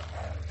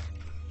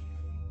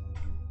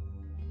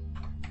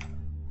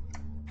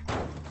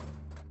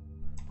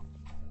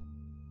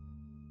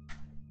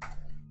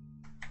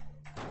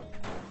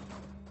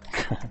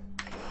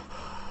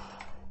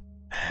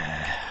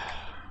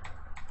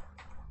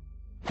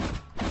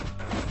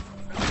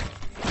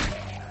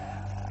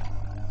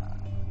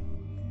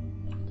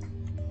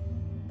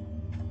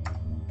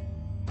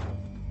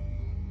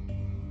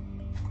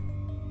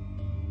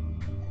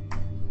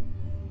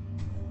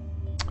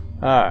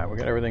 Alright, we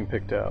got everything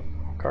picked up.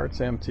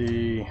 Cart's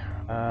empty.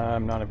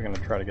 I'm not even going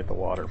to try to get the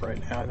water right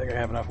now. I think I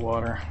have enough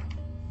water.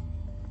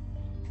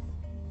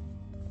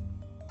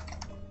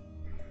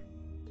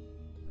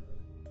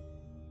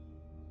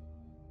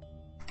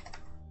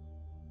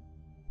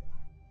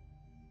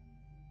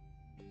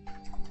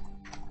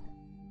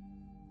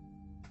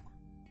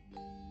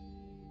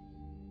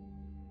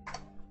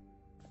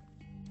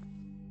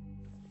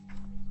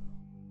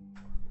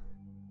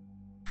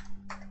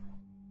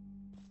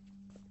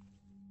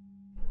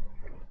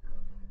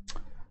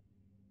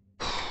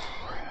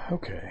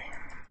 Okay.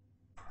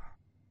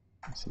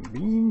 Some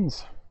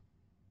beans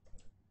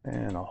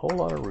and a whole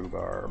lot of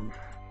rhubarb.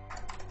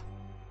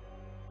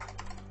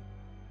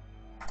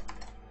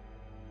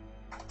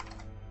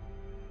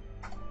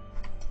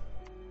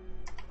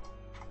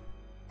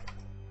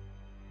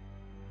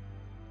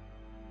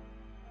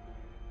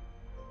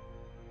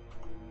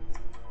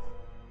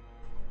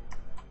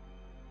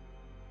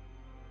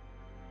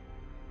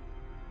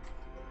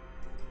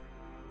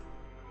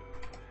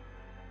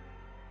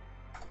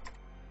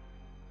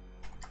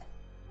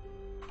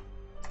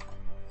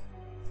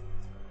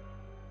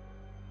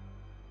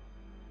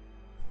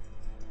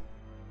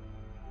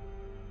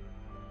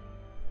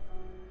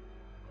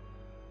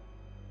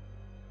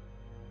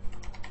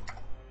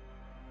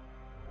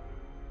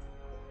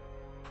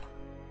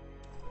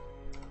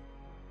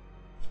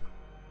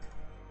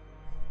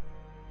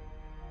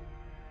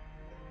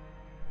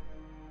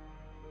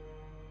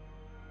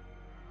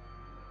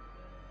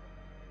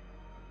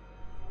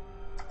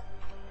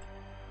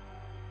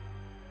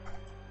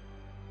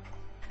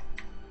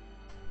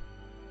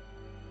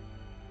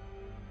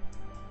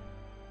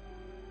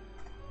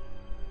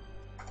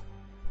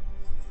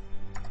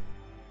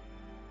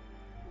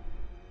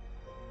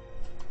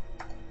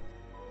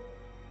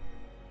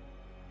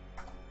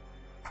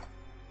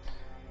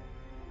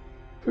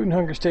 Food and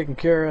hunger's taken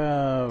care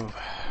of.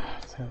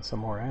 Let's have some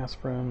more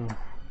aspirin.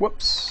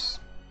 Whoops!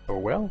 Oh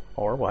well,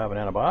 or we'll have an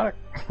antibiotic.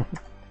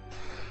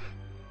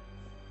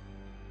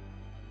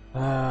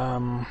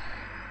 Alright,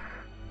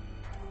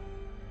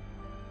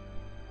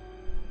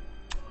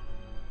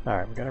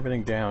 we got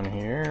everything down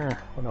here.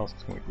 What else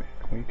can we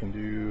make? We can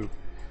do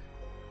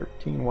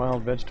 13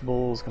 wild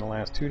vegetables, gonna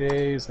last 2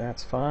 days,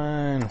 that's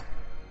fine.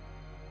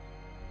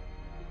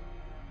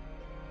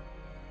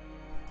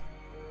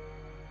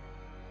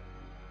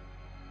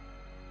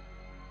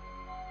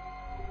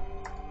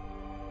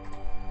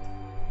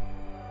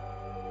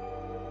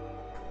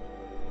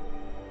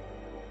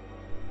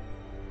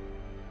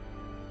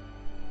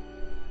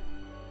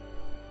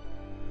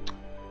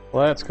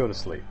 Let's go to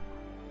sleep.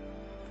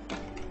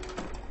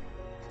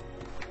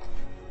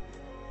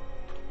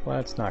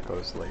 Let's not go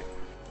to sleep.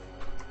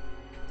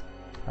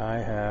 I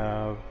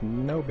have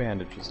no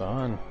bandages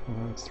on.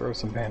 Let's throw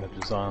some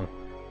bandages on.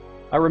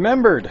 I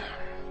remembered!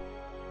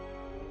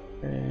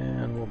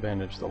 And we'll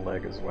bandage the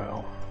leg as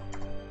well.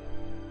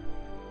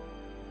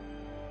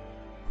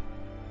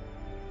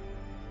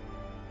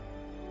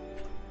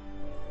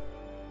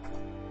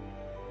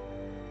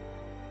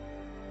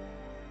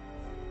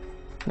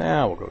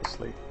 Now we'll go to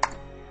sleep.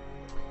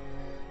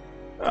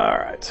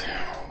 Alright.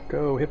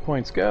 Go, hit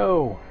points,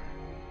 go!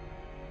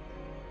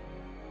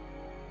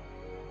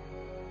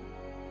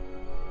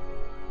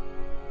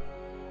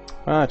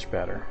 Much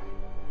better.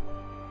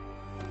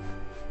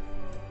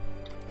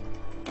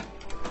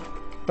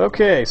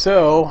 Okay,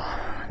 so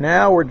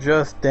now we're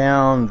just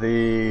down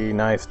the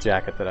nice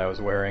jacket that I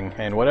was wearing,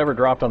 and whatever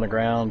dropped on the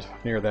ground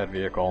near that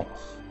vehicle.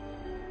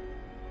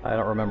 I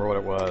don't remember what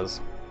it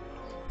was.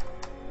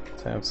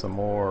 Let's have some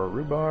more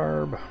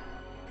rhubarb.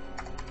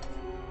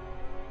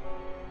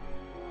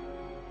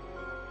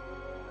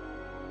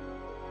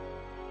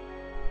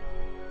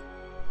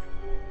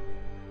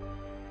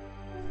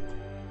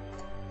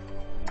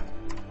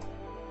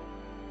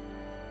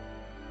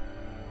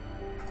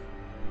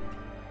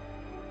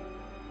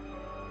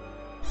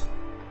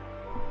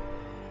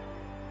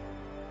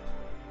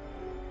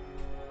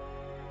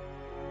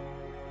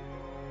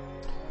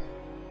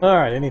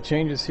 Alright, any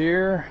changes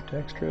here?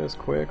 Dexterous,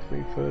 quick,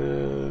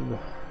 fleet-footed.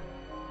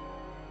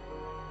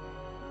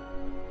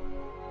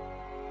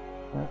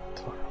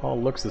 That all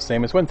looks the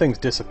same. It's when things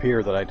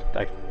disappear that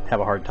I have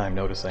a hard time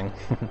noticing.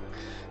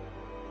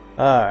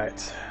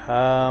 Alright.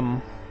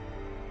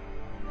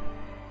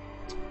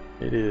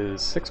 It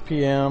is 6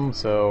 p.m.,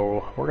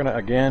 so we're gonna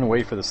again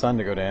wait for the sun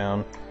to go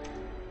down.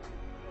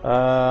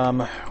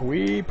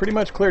 We pretty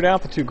much cleared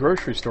out the 2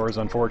 grocery stores,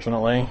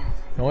 unfortunately.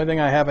 The only thing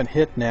I haven't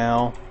hit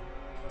now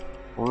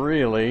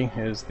really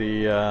is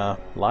the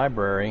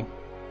library.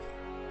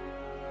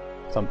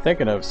 So I'm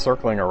thinking of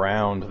circling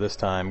around this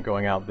time,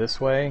 going out this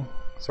way,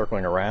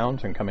 circling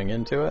around and coming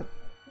into it,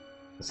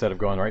 instead of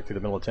going right through the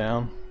middle of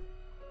town.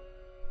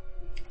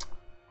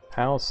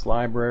 House,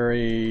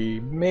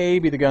 library,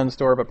 maybe the gun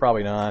store, but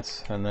probably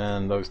not, and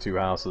then those 2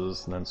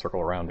 houses, and then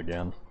circle around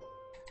again.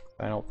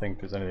 I don't think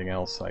there's anything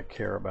else I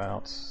care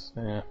about.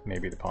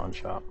 Maybe the pawn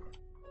shop.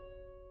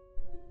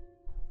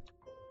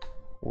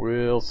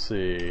 We'll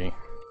see.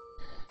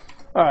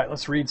 Alright,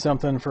 let's read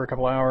something for a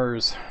couple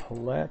hours.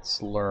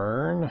 Let's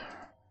learn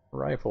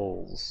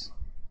rifles.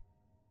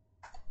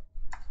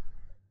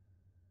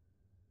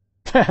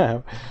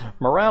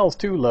 Morale's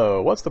too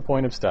low. What's the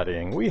point of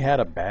studying? We had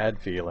a bad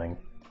feeling.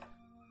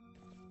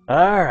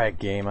 Alright,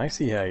 game, I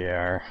see how you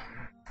are.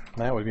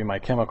 That would be my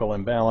chemical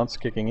imbalance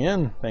kicking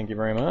in. Thank you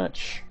very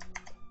much.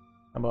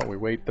 How about we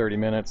wait 30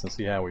 minutes and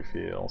see how we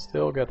feel?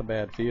 Still got the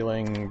bad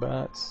feeling,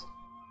 but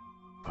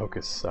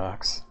focus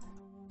sucks.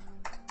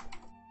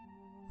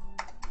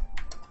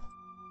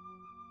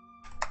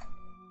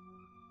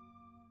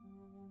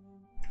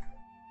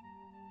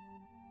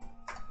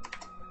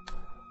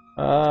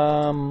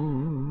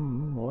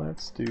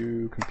 Let's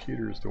do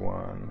computers to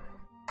 1.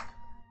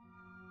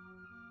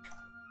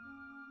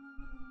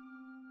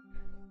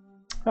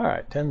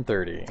 Alright,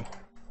 10:30.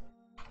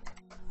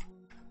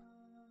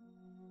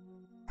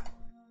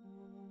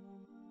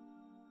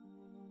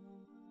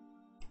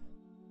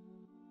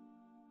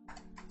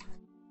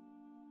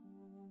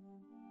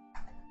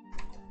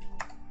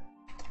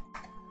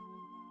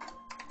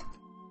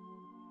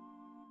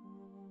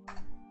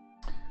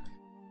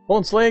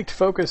 Well, Slaked,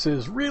 focus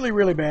is really,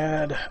 really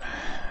bad.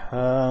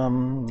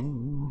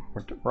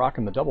 We're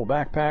rocking the double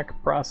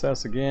backpack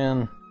process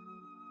again.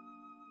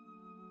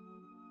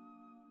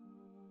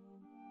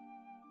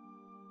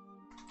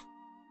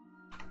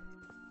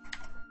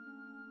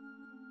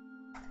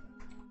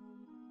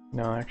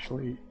 No,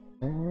 actually,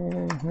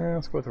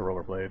 let's go with the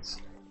rollerblades.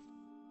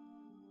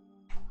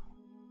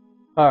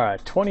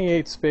 Alright,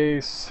 28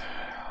 space.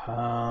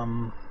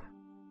 I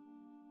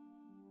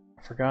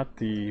forgot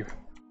the...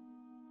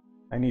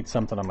 I need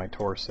something on my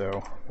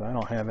torso, but I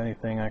don't have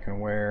anything I can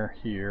wear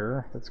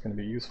here that's going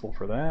to be useful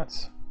for that.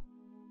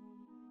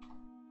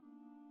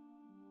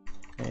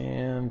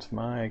 And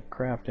my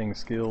crafting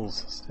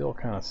skills still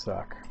kind of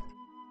suck.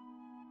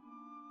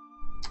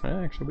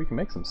 Actually, we can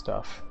make some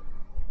stuff.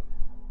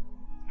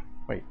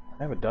 Wait,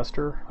 I have a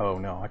duster? Oh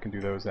no, I can do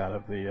those out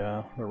of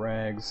the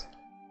rags.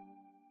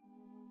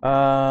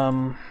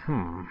 Go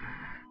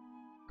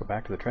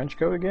back to the trench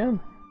coat again?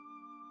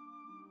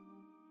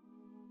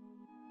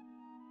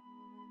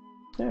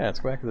 Yeah, let's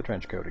go back to the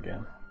trench coat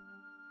again.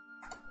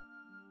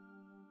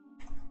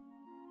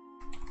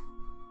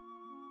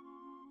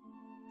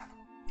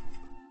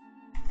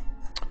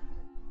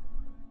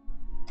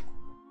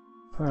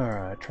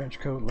 Alright, trench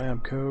coat,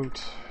 lab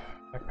coat,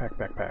 backpack,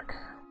 backpack.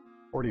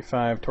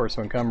 45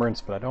 torso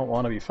encumbrance, but I don't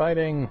want to be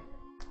fighting.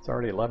 It's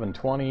already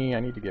 11:20, I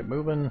need to get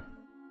moving.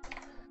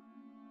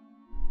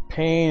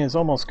 Pain is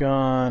almost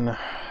gone.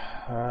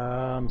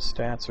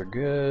 Stats are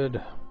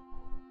good.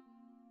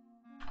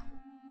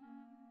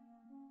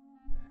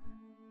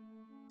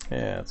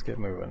 Yeah, let's get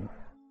moving.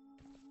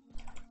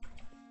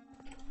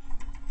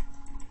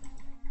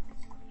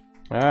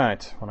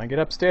 Alright, when I get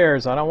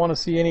upstairs, I don't want to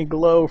see any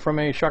glow from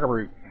a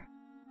Shockerbrute.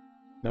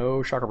 No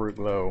Shockerbrute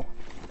glow.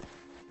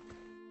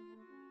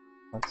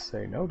 Let's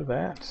say no to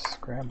that.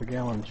 Grab the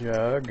gallon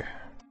jug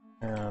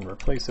and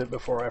replace it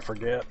before I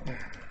forget.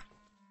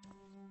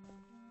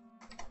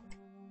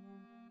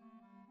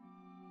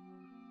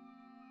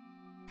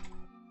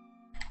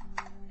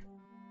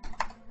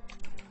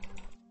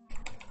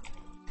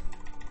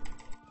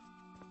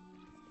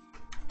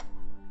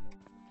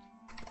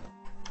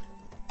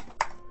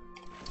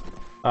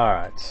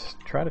 Alright,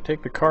 try to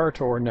take the cart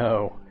or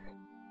no.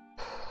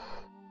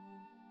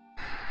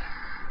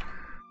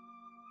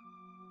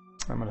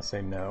 I'm gonna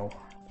say no.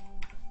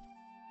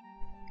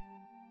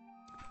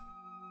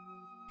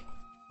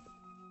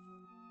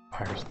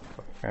 Fire's,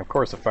 of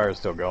course the fire's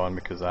still going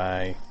because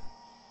I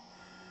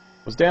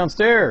was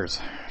downstairs.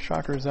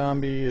 Shocker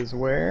zombie is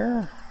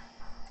where?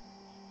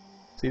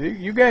 See,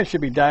 you guys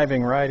should be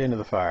diving right into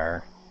the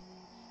fire.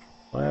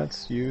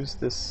 Let's use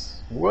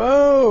this.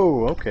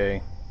 Whoa!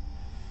 Okay.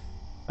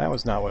 That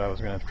was not what I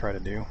was going to try to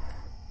do.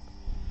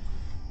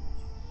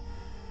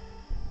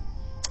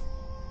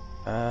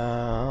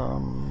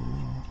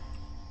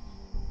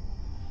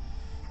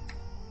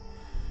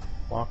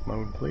 Walk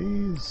mode,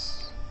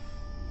 please.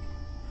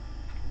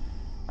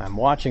 I'm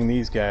watching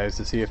these guys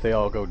to see if they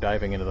all go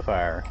diving into the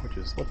fire, which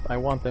is what I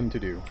want them to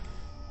do.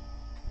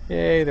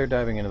 Yay, they're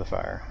diving into the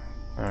fire.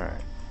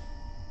 Alright.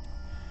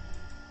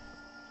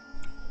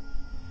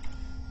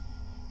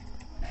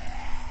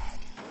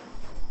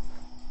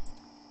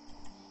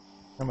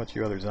 How much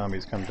you other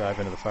zombies come dive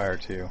into the fire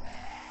too?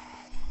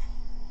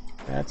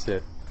 That's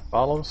it.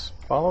 Follow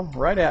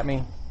right at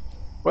me.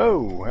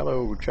 Whoa,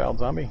 hello child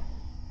zombie.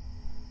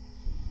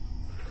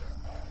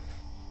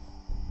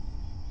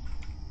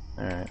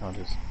 Alright, I'll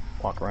just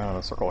walk around in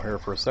a circle here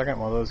for a second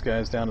while those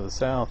guys down to the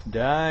south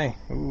die.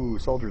 Ooh,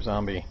 soldier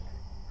zombie.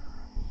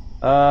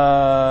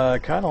 Kinda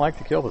like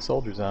to kill the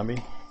soldier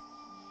zombie.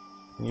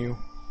 Can you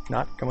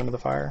not come into the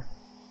fire?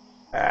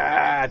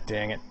 Ah,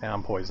 dang it, now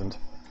I'm poisoned.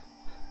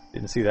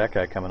 Didn't see that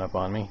guy coming up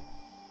on me.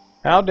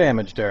 How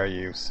damaged are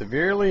you?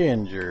 Severely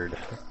injured.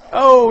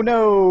 Oh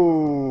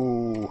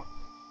no!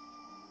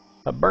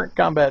 A burnt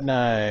combat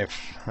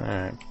knife.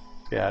 Alright,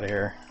 let's get out of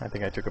here. I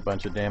think I took a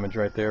bunch of damage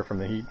right there from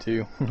the heat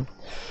too.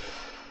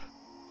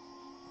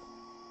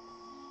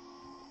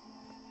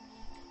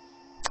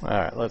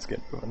 Alright, let's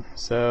get moving.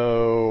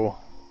 So,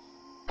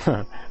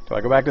 do I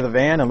go back to the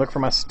van and look for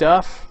my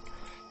stuff?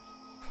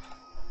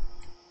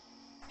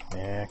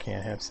 Yeah, I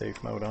can't have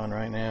safe mode on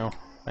right now.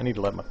 I need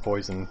to let my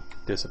poison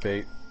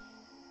dissipate.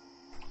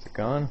 Is it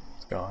gone?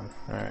 It's gone.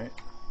 Alright.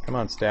 Come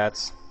on,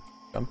 stats.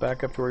 Jump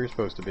back up to where you're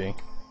supposed to be.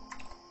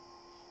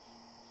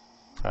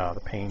 Oh,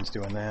 the pain's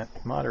doing that.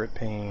 Moderate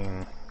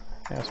pain.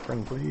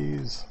 Aspirin,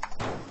 please.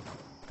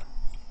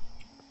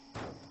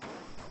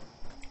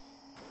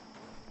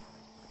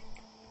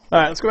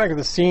 Alright, let's go back to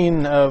the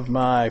scene of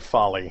my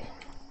folly.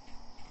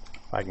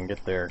 If I can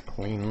get there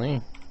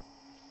cleanly.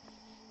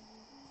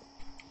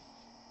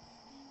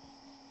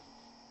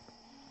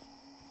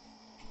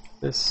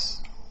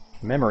 This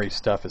memory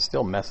stuff is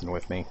still messing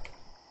with me.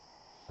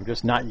 I'm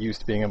just not used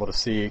to being able to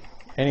see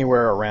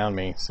anywhere around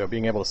me, so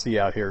being able to see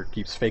out here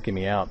keeps faking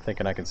me out,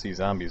 thinking I can see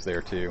zombies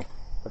there too.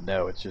 But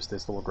no, it's just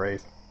this little gray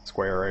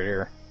square right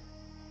here.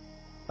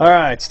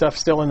 Alright, stuff's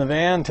still in the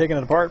van, taking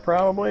it apart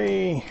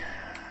probably.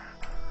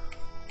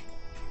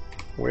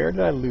 Where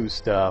did I lose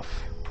stuff?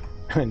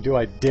 And do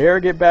I dare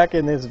get back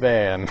in this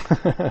van?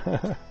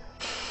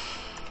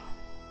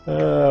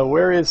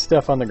 Where is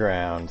stuff on the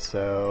ground?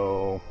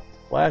 So,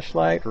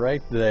 flashlight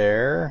right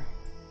there.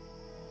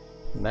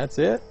 And that's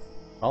it?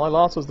 All I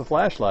lost was the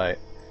flashlight.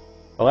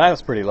 Well, that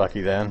was pretty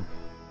lucky then.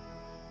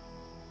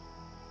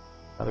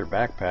 Another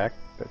backpack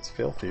that's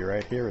filthy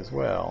right here as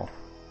well.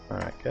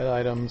 Alright, get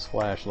items,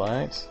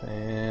 flashlight,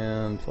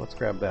 and let's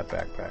grab that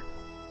backpack.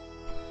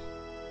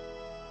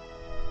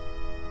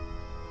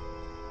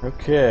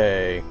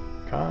 Okay,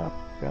 cop,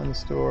 gun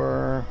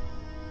store.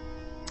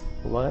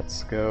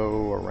 Let's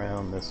go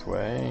around this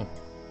way.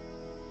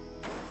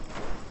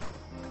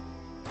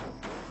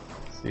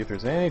 See if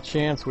there's any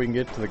chance we can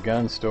get to the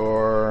gun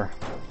store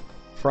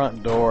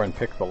front door and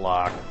pick the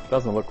lock.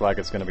 Doesn't look like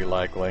it's going to be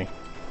likely.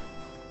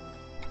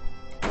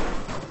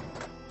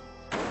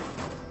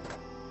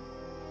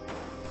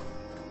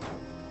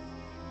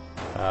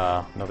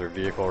 Another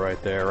vehicle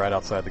right there, right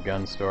outside the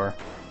gun store.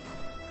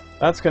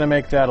 That's going to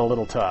make that a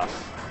little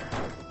tough.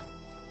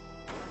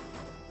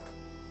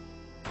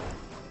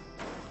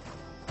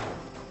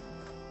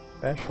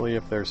 Especially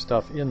if there's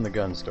stuff in the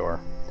gun store.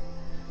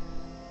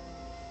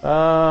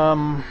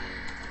 I'd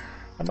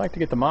like to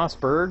get the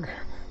Mossberg.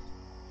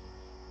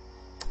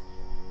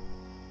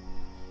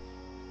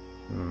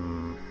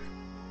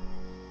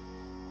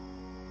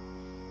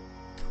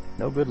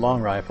 No good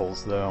long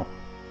rifles, though.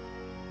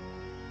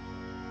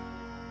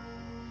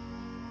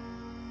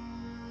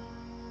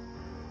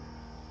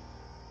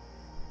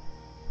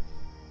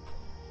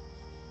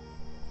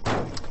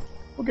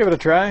 We'll give it a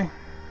try.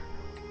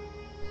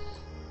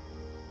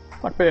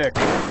 Lockpick.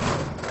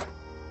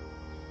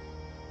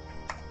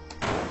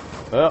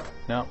 Oh,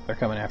 no, they're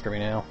coming after me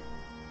now.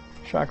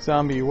 Shock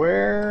zombie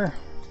where?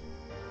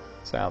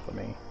 South of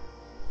me.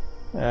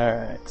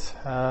 Alright.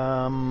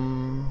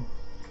 Run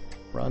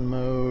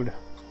mode.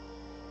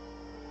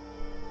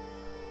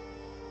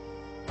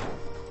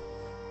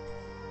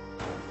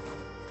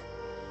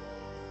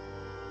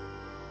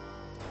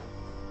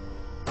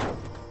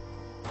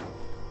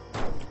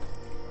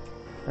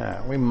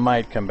 We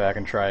might come back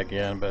and try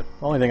again, but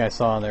the only thing I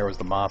saw in there was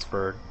the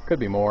Mossberg. Could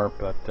be more,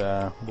 but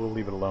we'll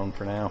leave it alone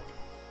for now.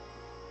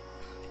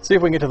 See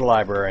if we can get to the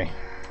library.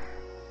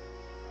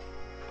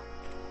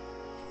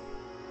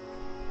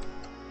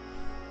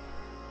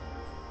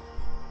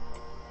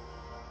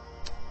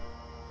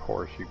 Of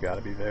course, you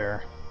gotta be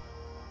there.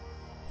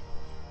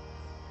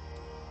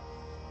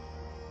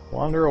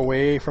 Wander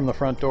away from the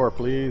front door,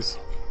 please.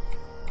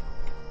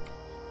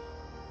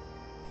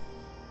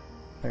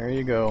 There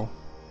you go.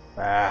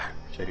 Ah,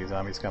 shady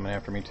zombies coming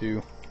after me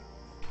too.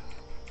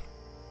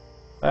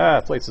 Ah,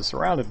 the place is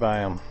surrounded by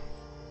them.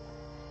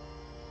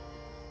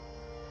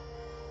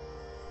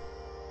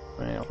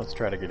 Well, let's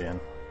try to get in.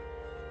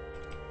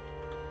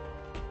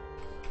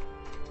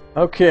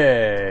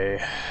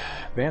 Okay.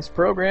 Advanced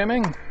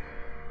programming.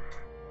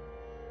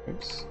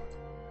 Oops.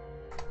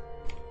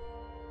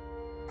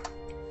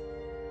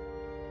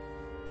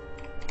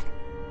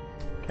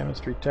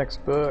 Chemistry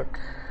textbook.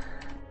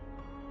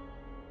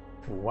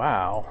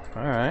 Wow.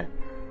 Alright.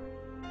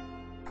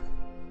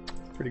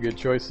 Pretty good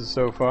choices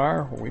so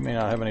far. We may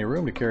not have any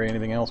room to carry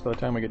anything else by the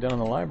time we get done in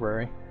the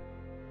library.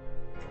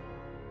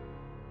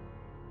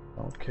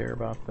 Don't care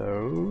about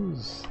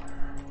those.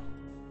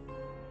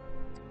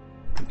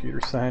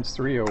 Computer Science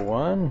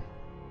 301.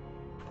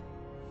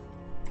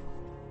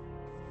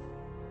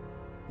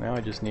 Now I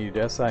just need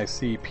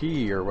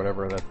SICP or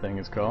whatever that thing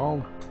is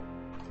called.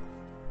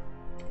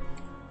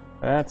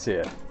 That's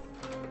it.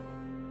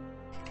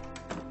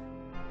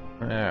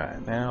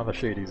 Alright, now the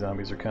shady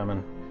zombies are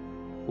coming.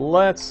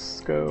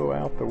 Let's go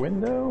out the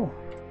window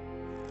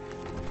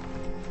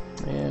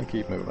and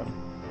keep moving.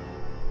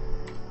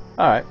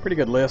 Alright, pretty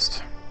good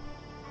list.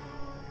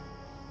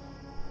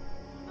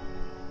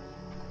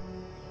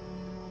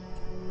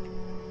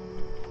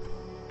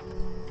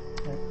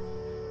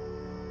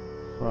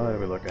 What are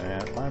we looking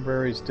at?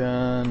 Library's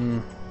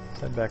done. Let's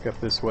head back up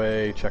this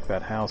way, check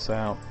that house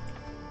out.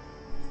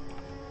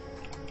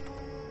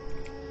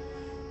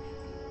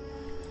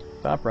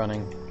 Stop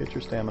running. Get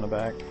your stamina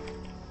back.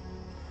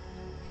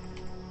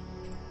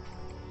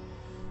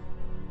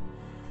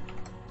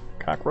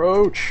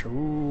 Cockroach!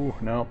 Ooh,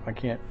 no, I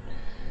can't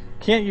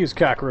use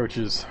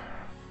cockroaches.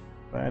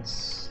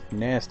 That's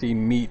nasty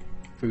meat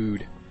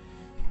food.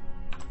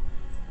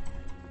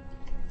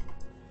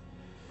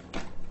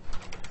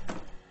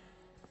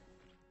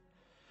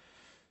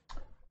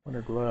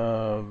 Winter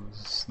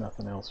gloves,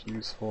 nothing else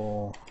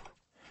useful.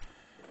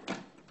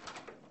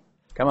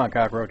 Come on,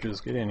 cockroaches,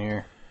 get in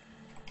here.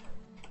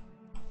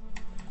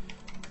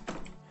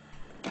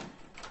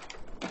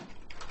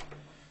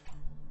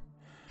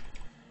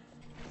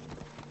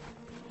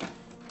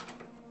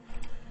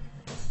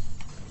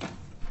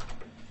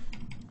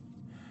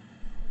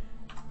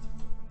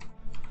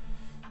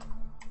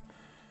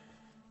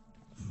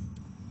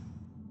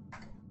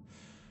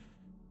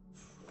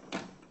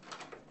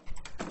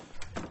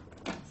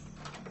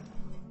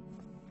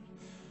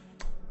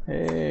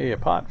 Hey, a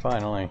pot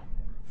finally.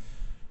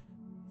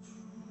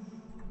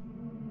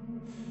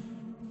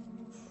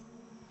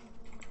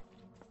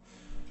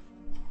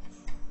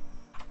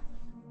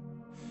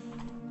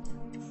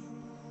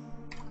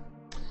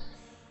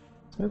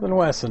 Smith &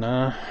 Wesson,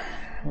 huh?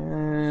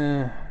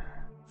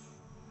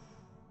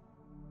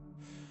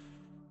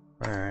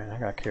 Alright, I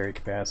got carry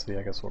capacity,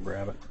 I guess we'll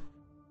grab it.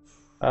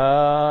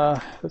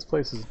 This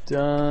place is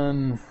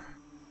done.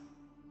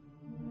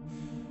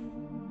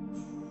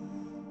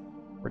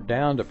 We're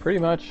down to pretty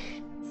much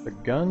the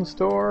gun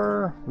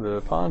store, the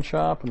pawn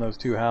shop, and those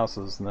two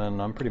houses, and then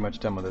I'm pretty much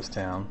done with this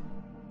town.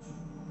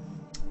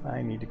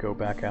 I need to go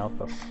back out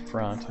the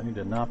front. I need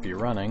to not be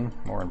running,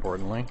 more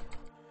importantly.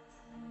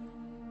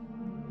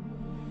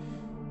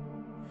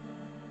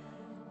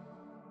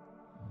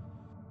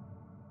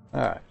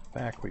 Alright,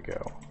 back we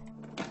go.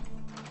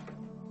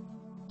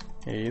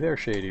 Hey there,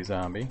 shady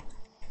zombie.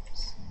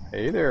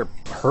 Hey there,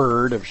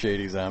 herd of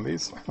shady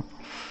zombies.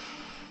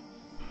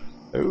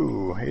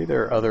 Ooh, hey there.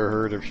 there, other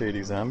herd of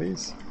shady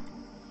zombies.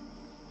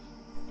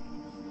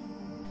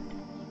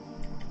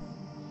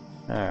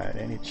 Alright,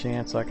 any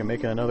chance I can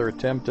make another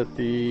attempt at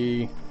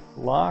the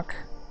lock?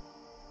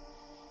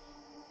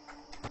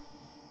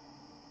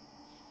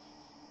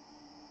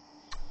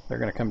 They're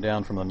gonna come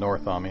down from the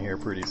north on me here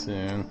pretty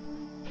soon.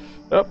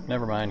 Oh,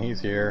 never mind,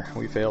 he's here.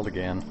 We failed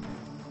again.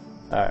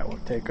 Alright, we'll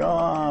take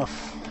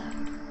off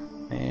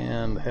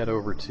and head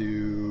over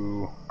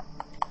to...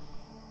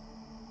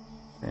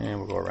 and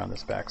we'll go around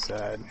this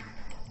backside.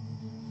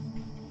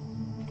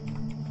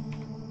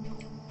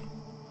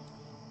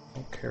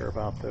 Don't care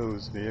about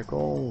those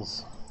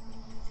vehicles.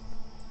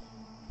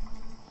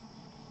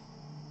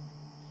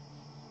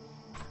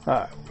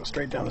 Alright, we'll go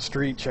straight down the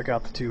street, check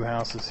out the two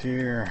houses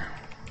here.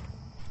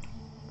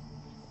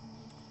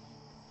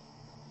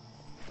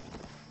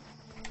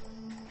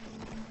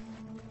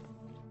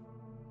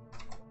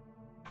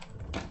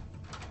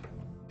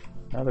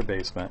 Another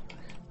basement.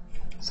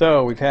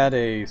 So we've had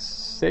a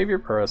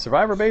savior or a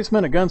survivor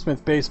basement, a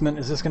gunsmith basement.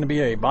 Is this going to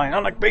be a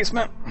bionic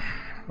basement?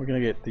 We're going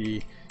to get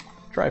the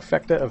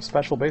trifecta of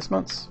special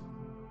basements.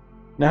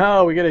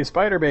 No, we get a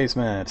spider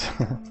basement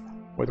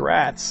with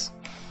rats.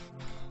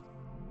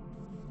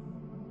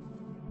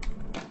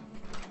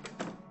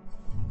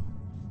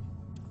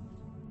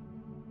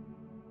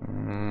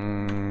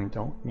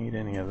 Don't need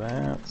any of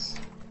that.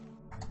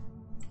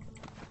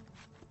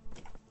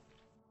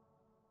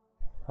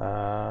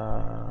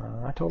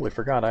 I totally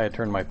forgot I had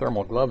turned my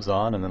thermal gloves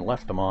on and then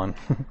left them on.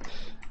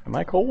 Am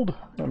I cold?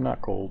 I'm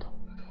not cold.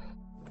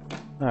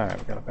 Alright,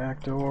 we got a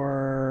back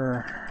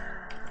door.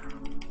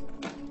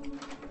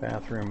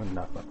 Bathroom and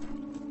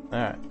nothing.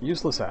 Alright,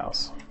 useless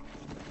house.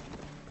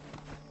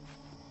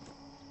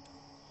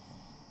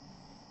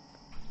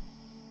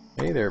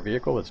 Hey there,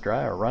 vehicle that's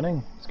dry or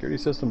running.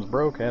 Security system's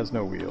broke, has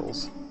no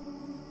wheels.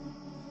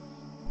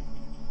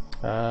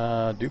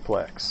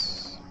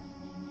 Duplex.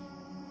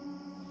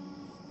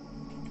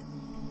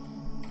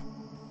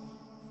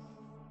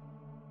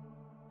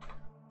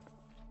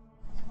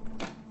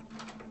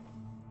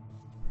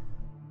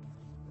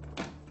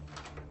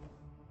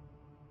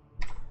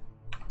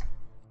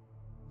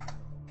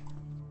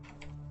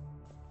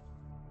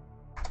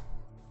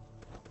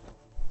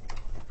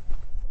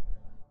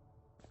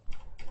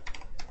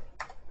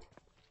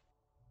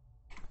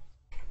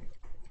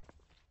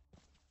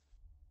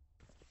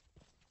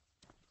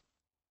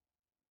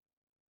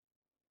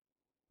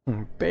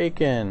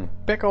 Bacon!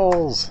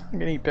 Pickles! I'm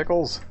gonna eat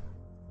pickles!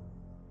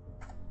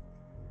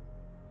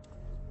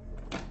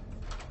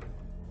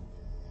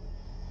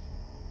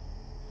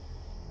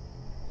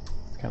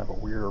 It's kind of a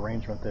weird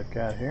arrangement they've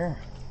got here.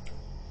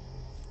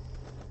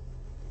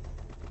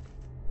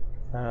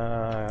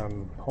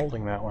 I'm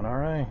holding that one,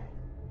 aren't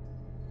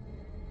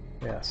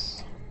I?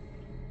 Yes.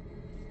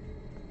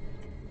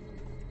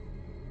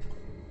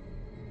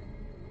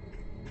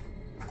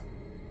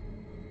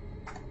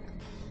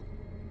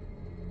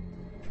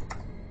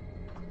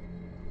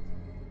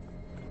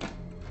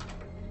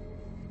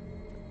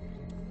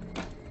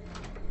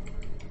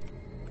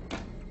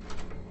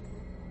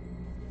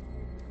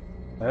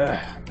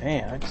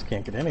 Man, I just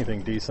can't get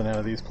anything decent out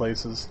of these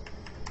places.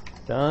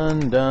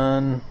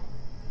 Done.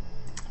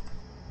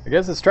 I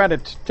guess let's try to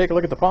take a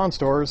look at the pawn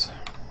stores,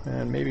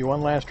 and maybe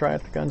one last try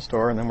at the gun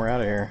store, and then we're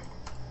out of here.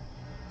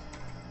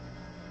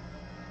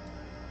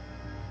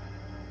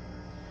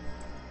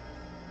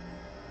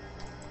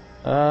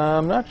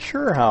 I'm not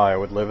sure how I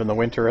would live in the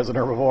winter as an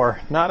herbivore.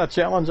 Not a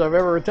challenge I've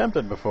ever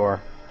attempted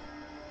before.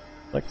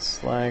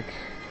 Looks like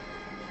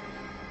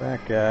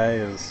that guy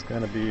is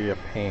going to be a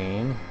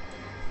pain.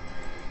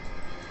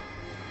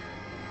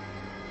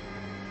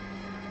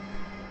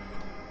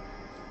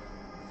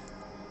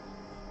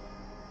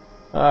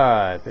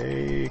 Alright,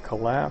 they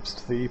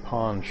collapsed the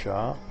pawn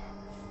shop.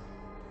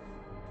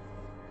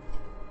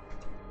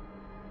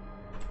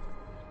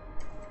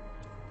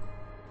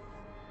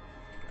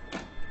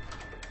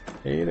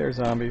 Hey there,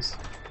 zombies.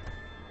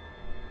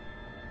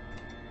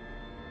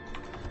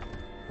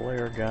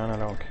 Flare gun, I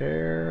don't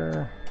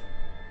care.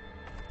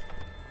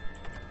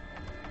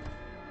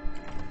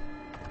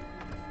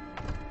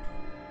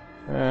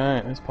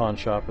 Alright, this pawn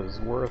shop is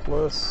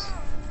worthless.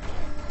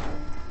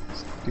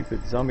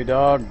 Stupid zombie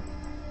dog.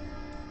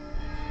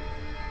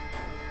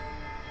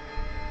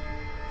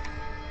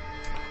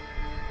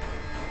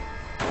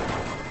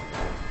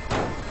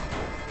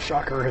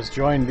 Shocker has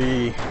joined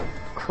the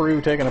crew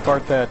taking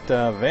apart that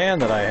van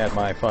that I had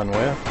my fun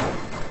with.